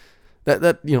 okay,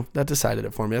 that you know, that decided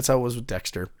it for me. That's how it was with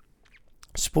Dexter.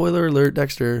 Spoiler alert,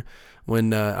 Dexter.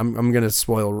 When I'm gonna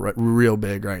spoil real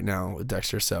big right now with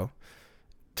Dexter, so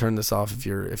turn this off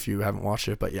if you haven't watched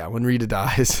it. But yeah, when Rita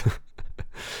dies,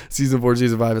 season 4,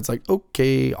 season 5, it's like,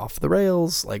 okay, off the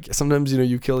rails. Like sometimes, you know,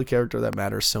 you kill a character that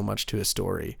matters so much to a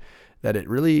story that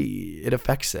it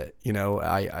affects it. You know,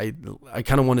 I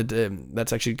kind of wanted to.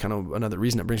 That's actually kind of another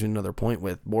reason that brings me to another point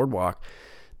with Boardwalk.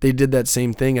 They did that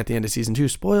same thing at the end of season 2.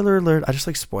 Spoiler alert! I just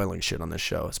like spoiling shit on this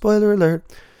show. Spoiler alert!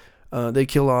 They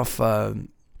kill off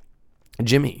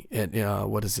Jimmy.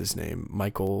 What is his name?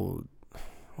 Michael,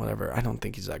 whatever. I don't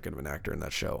think he's that good of an actor in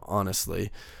that show,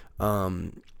 honestly.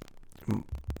 Let's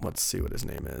see what his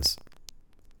name is.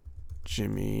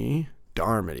 Jimmy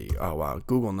Darmody. Oh wow,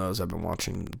 Google knows I've been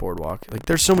watching Boardwalk. Like,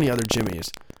 there's so many other Jimmys.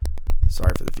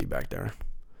 Sorry for the feedback there.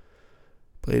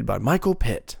 Played by Michael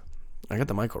Pitt. I got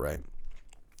the Michael right.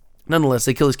 Nonetheless,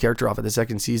 they kill his character off at the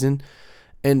 2nd season,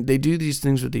 and they do these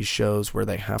things with these shows where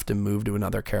they have to move to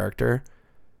another character.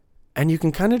 And you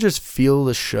can kind of just feel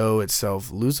the show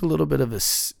itself lose a little bit of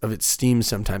its steam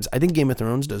sometimes. I think Game of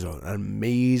Thrones does an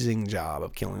amazing job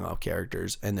of killing off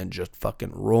characters and then just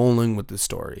fucking rolling with the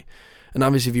story. And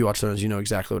obviously, if you watch Thrones, you know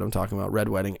exactly what I'm talking about. Red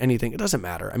Wedding, anything. It doesn't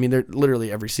matter. I mean, they're literally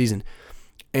every season.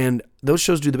 And those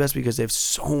shows do the best because they have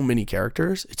so many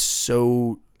characters. It's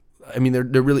so... I mean, they're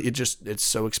really... It's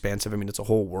so expansive. I mean, it's a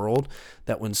whole world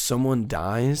that when someone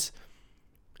dies...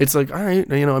 It's like, all right,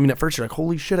 you know, I mean, at first you're like,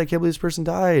 holy shit, I can't believe this person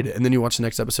died. And then you watch the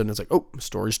next episode and it's like, oh,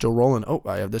 story's still rolling. Oh,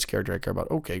 I have this character I care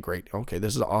about. Okay, great. Okay,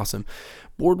 this is awesome.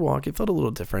 Boardwalk, it felt a little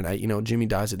different. You know, Jimmy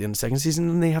dies at the end of the 2nd season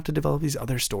and they have to develop these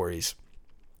other stories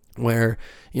where,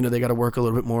 you know, they got to work a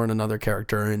little bit more on another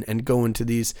character and go into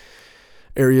these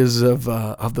areas of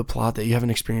the plot that you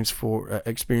haven't experienced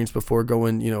before,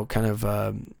 going, you know, kind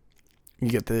of... You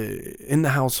get the in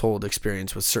the household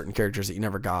experience with certain characters that you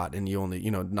never got, and you only, you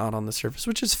know, not on the surface,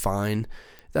 which is fine.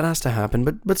 That has to happen,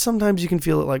 but sometimes you can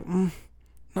feel it like,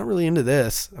 not really into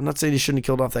this. I'm not saying you shouldn't have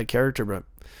killed off that character, but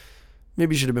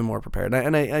maybe you should have been more prepared.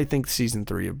 And I think season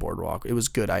 3 of Boardwalk, it was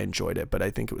good. I enjoyed it, but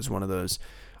I think it was one of those,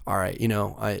 all right, you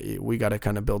know, we got to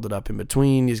kind of build it up in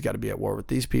between. He's got to be at war with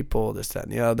these people, this, that,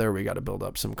 and the other. We got to build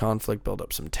up some conflict, build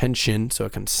up some tension so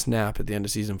it can snap at the end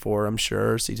of season 4, I'm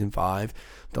sure. Season 5,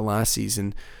 the last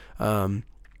season. You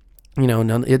know,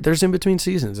 there's in between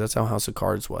seasons. That's how House of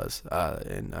Cards was.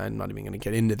 And I'm not even going to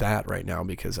get into that right now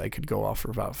because I could go off for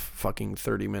about fucking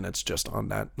 30 minutes just on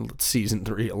that season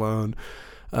 3 alone.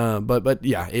 But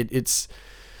yeah, it's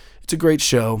a great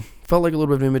show. Felt like a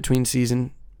little bit of in between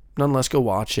season. Nonetheless, go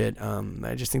watch it.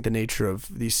 I just think the nature of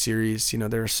these series, you know,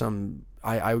 there are some,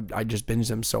 I just binge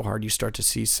them so hard. You start to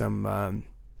see some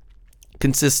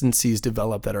consistencies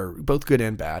develop that are both good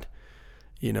and bad.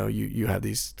 You know, you have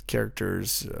these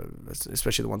characters,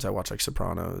 especially the ones I watch like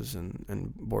Sopranos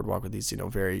and Boardwalk, with these, you know,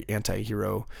 very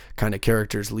anti-hero kind of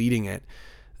characters leading it.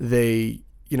 They,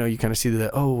 you know, you kind of see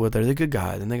that, oh, well, they're the good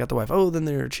guy. Then they got the wife. Oh, then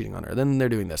they're cheating on her. Then they're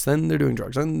doing this. Then they're doing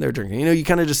drugs. Then they're drinking. You know, you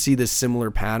kind of just see this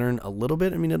similar pattern a little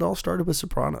bit. I mean, it all started with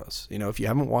Sopranos. You know, if you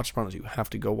haven't watched Sopranos, you have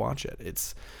to go watch it.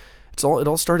 It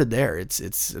all started there.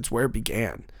 It's where it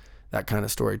began, that kind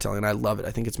of storytelling. I love it.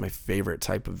 I think it's my favorite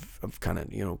type of kind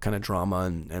of, you know, kind of drama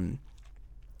and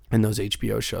those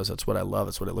HBO shows. That's what I love.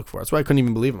 That's what I look for. That's why I couldn't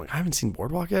even believe it. I'm like, I haven't seen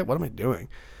Boardwalk yet. What am I doing?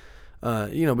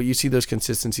 You know, but you see those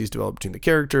consistencies develop between the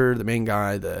character, the main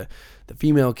guy, the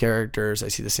female characters. I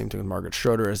see the same thing with Margaret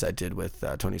Schroeder as I did with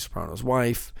Tony Soprano's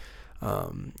wife.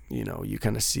 You know, you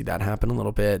kind of see that happen a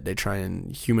little bit. They try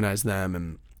and humanize them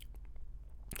and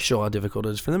show how difficult it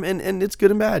is for them. And it's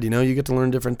good and bad. You know, you get to learn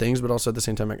different things, but also at the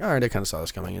same time, like, all right, I kind of saw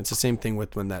this coming. It's the same thing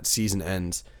with when that season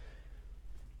ends.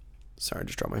 Sorry, I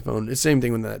just dropped my phone. It's the same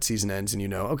thing when that season ends and you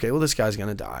know, okay, well, this guy's going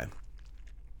to die.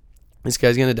 This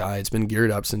guy's going to die. It's been geared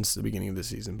up since the beginning of the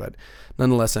season, but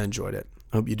nonetheless, I enjoyed it.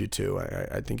 I hope you do too.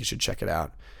 I think you should check it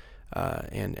out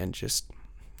and just,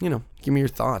 you know, give me your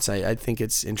thoughts. I think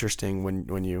it's interesting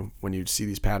when you see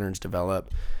these patterns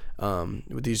develop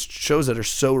with these shows that are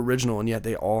so original and yet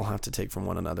they all have to take from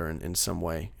one another in some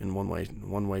way, in one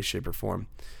way, shape, or form.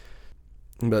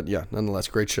 But yeah, nonetheless,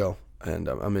 great show, and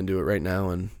I'm into it right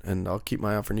now, and I'll keep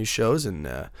my eye out for new shows and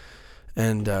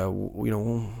you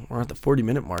know, we're at the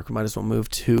 40-minute mark. We might as well move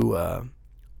to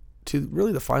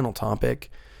really the final topic.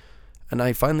 And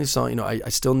I finally saw, I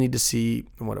still need to see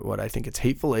what I think it's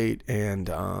Hateful Eight, and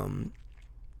I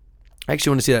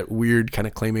actually want to see that weird kind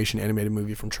of claymation animated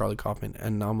movie from Charlie Kaufman,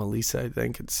 Anomalisa. I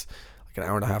think it's like an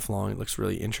hour and a half long. It looks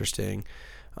really interesting.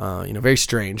 Very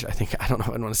strange. I don't know if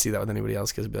I'd want to see that with anybody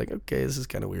else, because it'd be like, okay, this is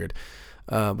kind of weird.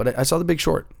 But I saw The Big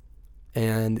Short,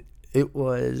 and it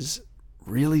was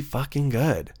really fucking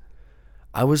good.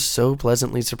 I was so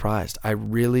pleasantly surprised. I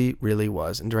really, really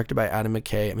was. And directed by Adam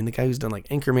McKay. I mean, the guy who's done like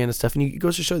Anchorman and stuff. And it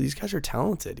goes to show these guys are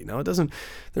talented.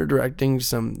 They're directing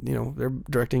they're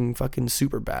directing fucking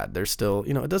Superbad. They're still,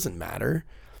 it doesn't matter.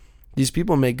 These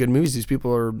people make good movies. These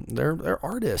people they're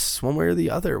artists one way or the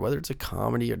other, whether it's a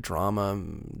comedy, a drama,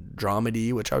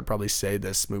 dramedy, which I would probably say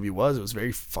this movie was. It was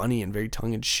very funny and very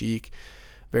tongue in cheek,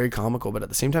 very comical, but at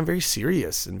the same time very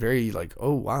serious and very like,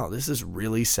 oh wow, this is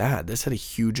really sad. This had a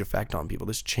huge effect on people.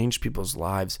 This changed people's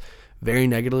lives very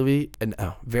negatively,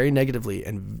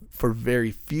 and for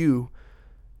very few,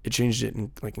 it changed it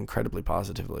incredibly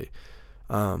positively.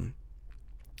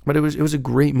 But it was a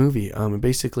great movie.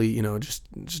 Basically,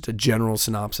 just a general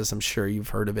synopsis. I'm sure you've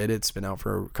heard of it. It's been out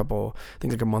for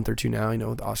a month or two now.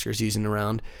 With the Oscar season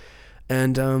around,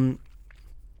 and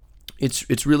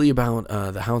it's really about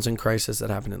the housing crisis that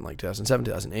happened in 2007,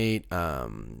 2008,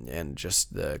 and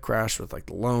just the crash with the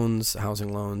loans,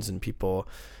 housing loans, and people,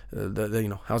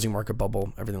 the housing market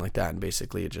bubble, everything like that. And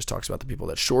basically, it just talks about the people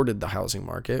that shorted the housing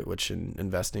market, which in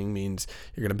investing means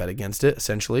you're going to bet against it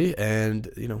essentially, and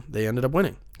they ended up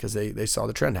winning because they saw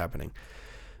the trend happening.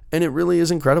 And it really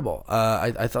is incredible.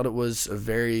 I thought it was a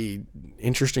very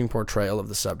interesting portrayal of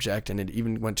the subject, and it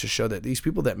even went to show that these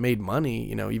people that made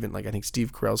money, even I think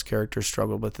Steve Carell's character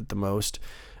struggled with it the most.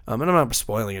 And I'm not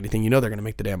spoiling anything. They're going to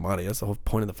make the damn money. That's the whole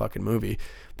point of the fucking movie.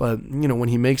 But, when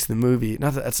he makes the movie,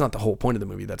 that's not the whole point of the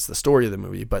movie. That's the story of the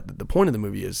movie. But the point of the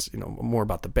movie is, more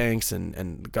about the banks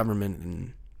and the government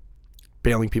and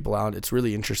bailing people out. It's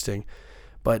really interesting.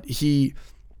 But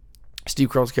Steve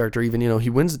Carell's character, even, he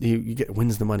wins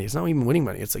the money. It's not even winning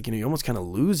money. It's you almost kind of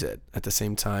lose it at the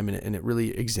same time. And it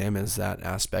really examines that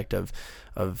aspect of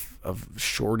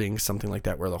shorting something like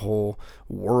that, where the whole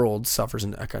world suffers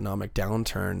an economic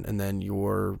downturn. And then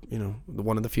you're,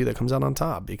 one of the few that comes out on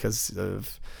top because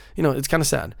of, it's kind of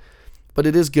sad, but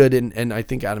it is good. And I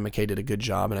think Adam McKay did a good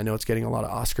job. And I know it's getting a lot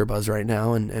of Oscar buzz right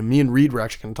now. And me and Reed were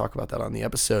actually going to talk about that on the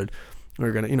episode.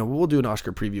 We're going to, we'll do an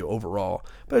Oscar preview overall,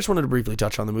 but I just wanted to briefly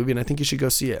touch on the movie, and I think you should go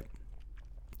see it.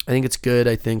 I think it's good.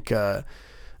 I think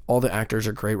all the actors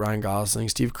are great. Ryan Gosling,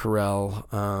 Steve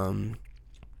Carell,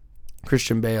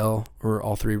 Christian Bale were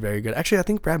all three very good. Actually, I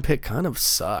think Brad Pitt kind of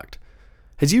sucked.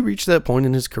 Has he reached that point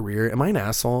in his career? Am I an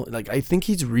asshole? I think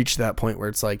he's reached that point where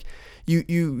it's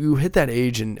you hit that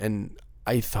age, and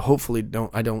I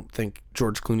don't think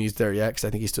George Clooney's there yet, because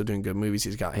I think he's still doing good movies.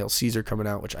 He's got Hail Caesar coming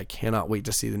out, which I cannot wait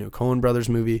to see, the new Coen Brothers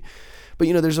movie. But,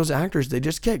 there's those actors, they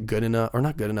just get good enough, or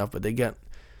not good enough, but they get,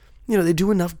 they do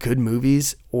enough good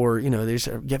movies, or, they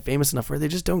just get famous enough where they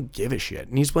just don't give a shit.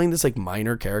 And he's playing this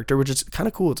minor character, which is kind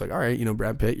of cool. It's all right,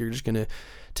 Brad Pitt, you're just going to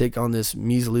take on this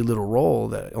measly little role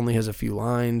that only has a few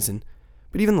lines.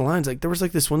 But even the lines, there was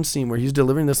this one scene where he's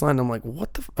delivering this line, and I'm like,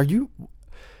 what the are you...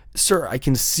 Sir, I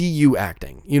can see you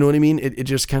acting. You know what I mean? It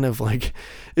just kind of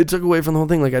it took away from the whole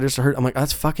thing. I just heard, I'm like,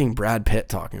 that's fucking Brad Pitt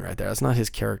talking right there. That's not his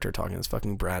character talking. It's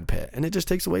fucking Brad Pitt. And it just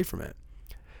takes away from it.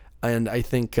 And I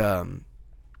think, and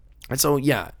so,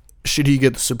 yeah, should he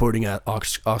get the supporting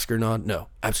Oscar nod? No,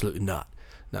 absolutely not.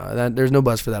 No, there's no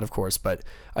buzz for that, of course. But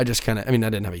I just I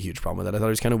didn't have a huge problem with it. I thought it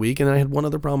was kind of weak. And then I had one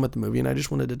other problem with the movie, and I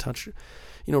just wanted to touch,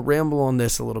 ramble on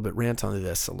this a little bit, rant on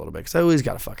this a little bit, because I always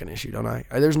got a fucking issue, don't I?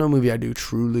 There's no movie I do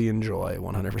truly enjoy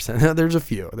 100%.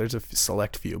 There's a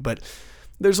select few, but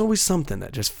there's always something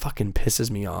that just fucking pisses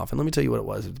me off. And let me tell you what it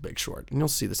was with The Big Short. And you'll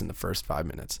see this in the first 5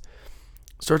 minutes.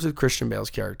 It starts with Christian Bale's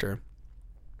character.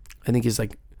 I think he's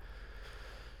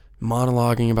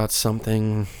monologuing about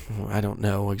something. I don't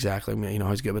know exactly.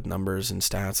 He's good with numbers and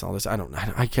stats, all this.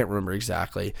 I can't remember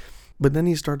exactly. But then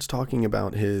he starts talking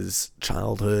about his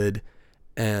childhood.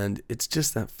 And it's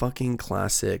just that fucking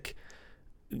classic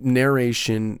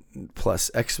narration plus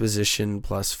exposition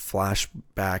plus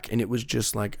flashback. And it was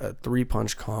just a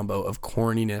 3-punch combo of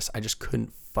corniness. I just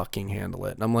couldn't fucking handle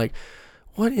it. And I'm like,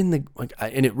 what in the...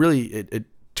 and it really... It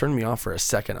turned me off for a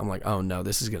second. I'm like, oh no,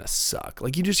 this is going to suck.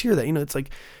 You just hear that. It's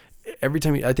every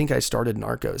time I think I started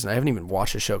Narcos, and I haven't even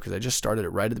watched the show because I just started it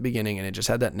right at the beginning, and it just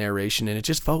had that narration, and it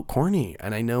just felt corny.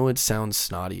 And I know it sounds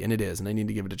snotty, and it is, and I need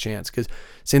to give it a chance, because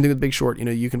same thing with Big Short.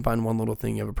 You can find one little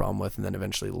thing you have a problem with, and then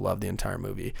eventually love the entire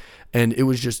movie. And it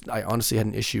was just, I honestly had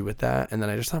an issue with that. And then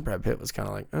I just thought Brad Pitt was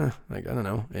kind of I don't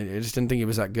know. I just didn't think he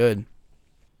was that good.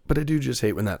 But I do just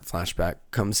hate when that flashback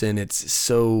comes in. It's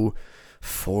so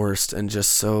forced and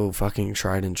just so fucking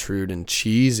tried and true and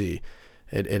cheesy.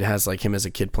 It has like him as a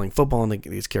kid playing football, and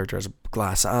his character has a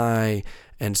glass eye,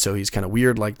 and so he's kind of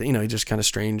weird, like, you know, he's just kind of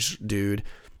strange dude,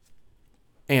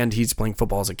 and he's playing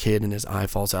football as a kid, and his eye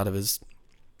falls out of his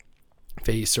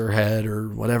face or head or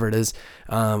whatever it is,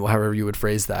 however you would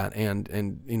phrase that,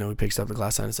 and you know, he picks up the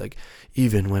glass eye, and it's like,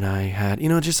 even when I had, you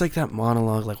know, just like that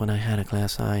monologue, like when I had a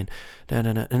glass eye,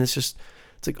 and it's just,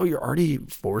 it's like, oh, you're already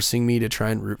forcing me to try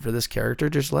and root for this character.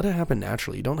 Just let it happen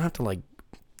naturally. You don't have to like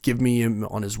give me him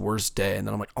on his worst day, and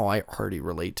then I'm like, oh, I already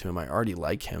relate to him, I already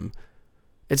like him.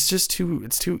 It's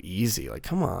too easy. Like,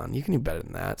 come on, you can do better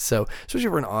than that. So, especially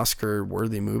for an Oscar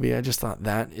worthy movie, I just thought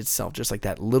that itself, just like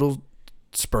that little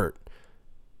spurt,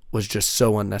 was just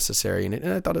so unnecessary, and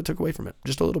I thought it took away from it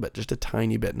just a little bit, just a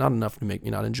tiny bit, not enough to make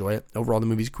me not enjoy it. Overall, the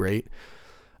movie's great.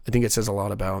 I think it says a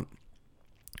lot about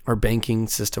our banking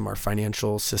system, our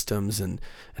financial systems, and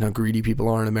how greedy people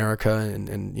are in America,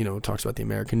 and you know, it talks about the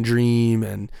American dream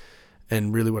and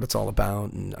really what it's all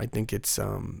about. And I think it's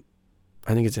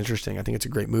interesting. I think it's a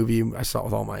great movie. I saw it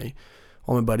with all my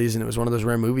buddies, and it was one of those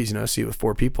rare movies, you know, I see it with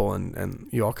 4 people, and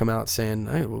you all come out saying,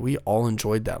 hey, well, we all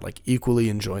enjoyed that, like equally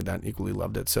enjoyed that, equally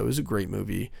loved it. So it was a great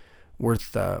movie,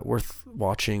 worth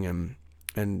watching, and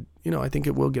you know, I think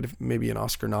it will get maybe an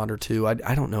Oscar nod or two.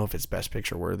 I don't know if it's Best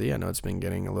Picture worthy. I know it's been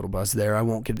getting a little buzz there. I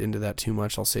won't get into that too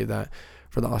much. I'll save that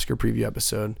for the Oscar preview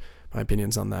episode, my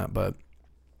opinions on that. But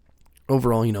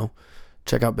overall, you know,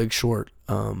 check out Big Short.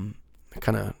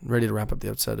 Kind of ready to wrap up the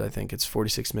episode. I think it's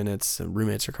 46 minutes.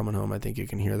 Roommates are coming home. I think you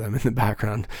can hear them in the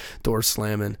background, doors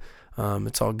slamming.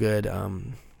 It's all good.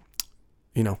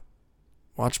 You know,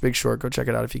 watch Big Short. Go check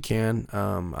it out if you can.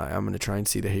 I'm going to try and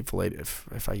see The Hateful Eight if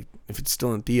it's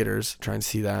still in theaters. Try and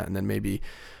see that, and then maybe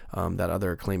that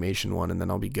other Claymation one, and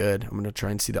then I'll be good. I'm going to try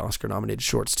and see the Oscar-nominated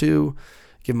shorts too.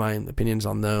 Give my opinions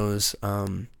on those.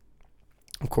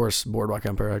 Of course, Boardwalk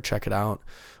Empire. Check it out.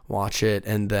 Watch it,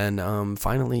 and then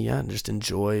finally, just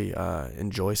enjoy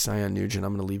Cyan Nugent.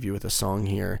 I'm going to leave you with a song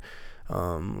here.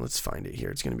 Let's find it here.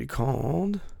 It's going to be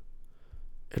called...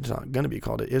 It's not going to be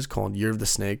called... It is called Year of the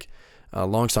Snake.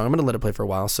 Long song. I'm going to let it play for a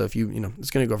while, so if you know,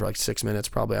 it's going to go for like 6 minutes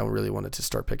probably. I really want it to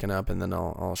start picking up, and then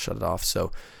I'll shut it off.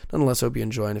 So nonetheless, hope you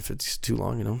enjoy, and if it's too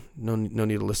long, you know, no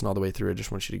need to listen all the way through. I just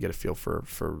want you to get a feel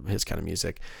for his kind of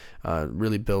music.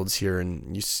 Really builds here,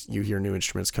 and you hear new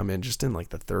instruments come in just in like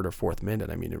the 3rd or 4th minute.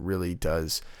 I mean, it really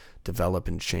does develop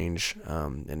and change,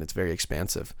 and it's very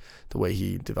expansive the way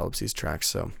he develops these tracks.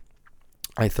 So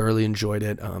I thoroughly enjoyed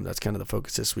it. That's kind of the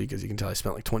focus this week. As you can tell, I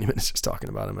spent like 20 minutes just talking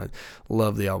about him. I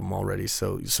love the album already.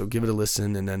 So give it a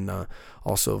listen. And then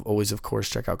also always, of course,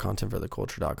 check out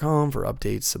contentfortheculture.com for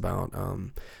updates about,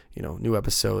 you know, new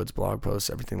episodes, blog posts,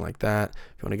 everything like that.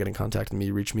 If you want to get in contact with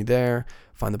me, reach me there.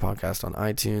 Find the podcast on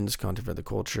iTunes, Content for the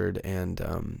Cultured, and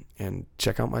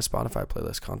check out my Spotify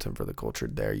playlist, Content for the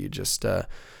Cultured. There, you just...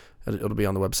 it'll be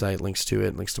on the website, links to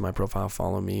it, links to my profile.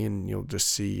 Follow me, and you'll just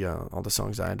see all the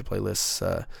songs I add to playlists.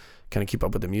 Kind of keep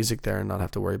up with the music there and not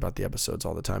have to worry about the episodes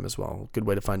all the time as well. Good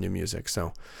way to find new music.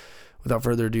 So without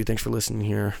further ado, thanks for listening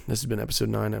here. This has been episode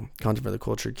 9 of Content for the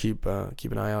Culture. Keep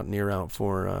an eye out and ear out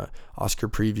for Oscar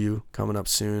preview coming up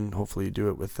soon. Hopefully do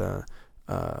it with a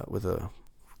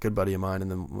good buddy of mine, and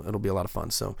then it'll be a lot of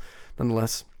fun. So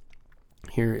nonetheless,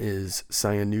 here is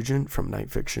Cyan Nugent from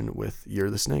Night Fiction with Year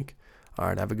of the Snake. All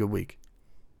right, have a good week.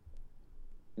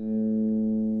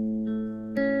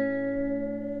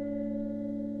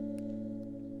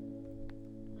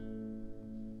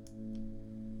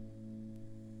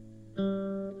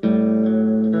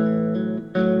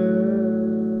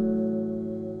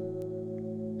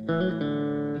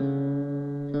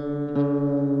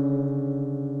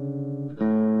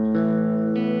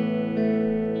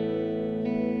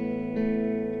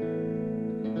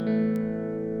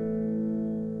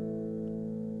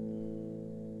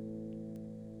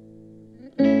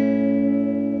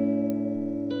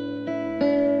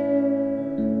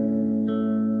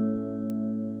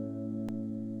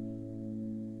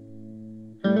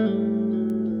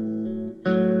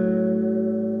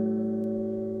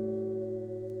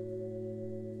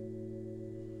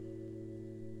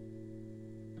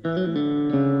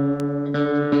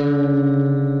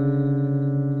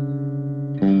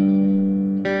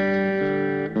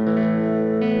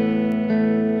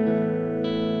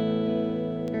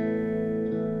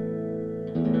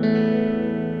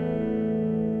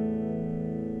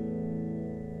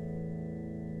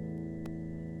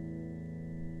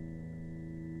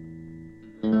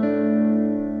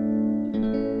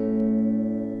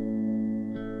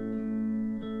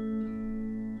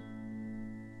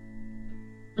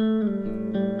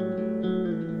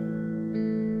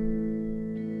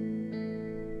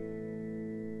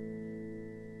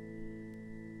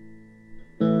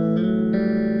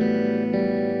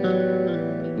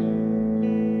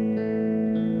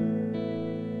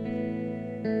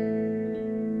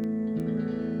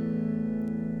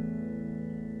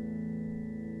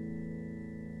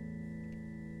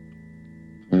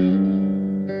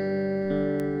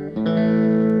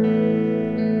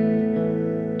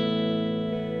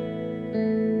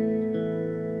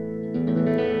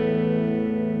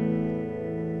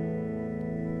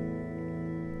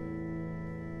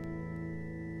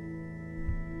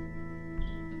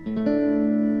 you.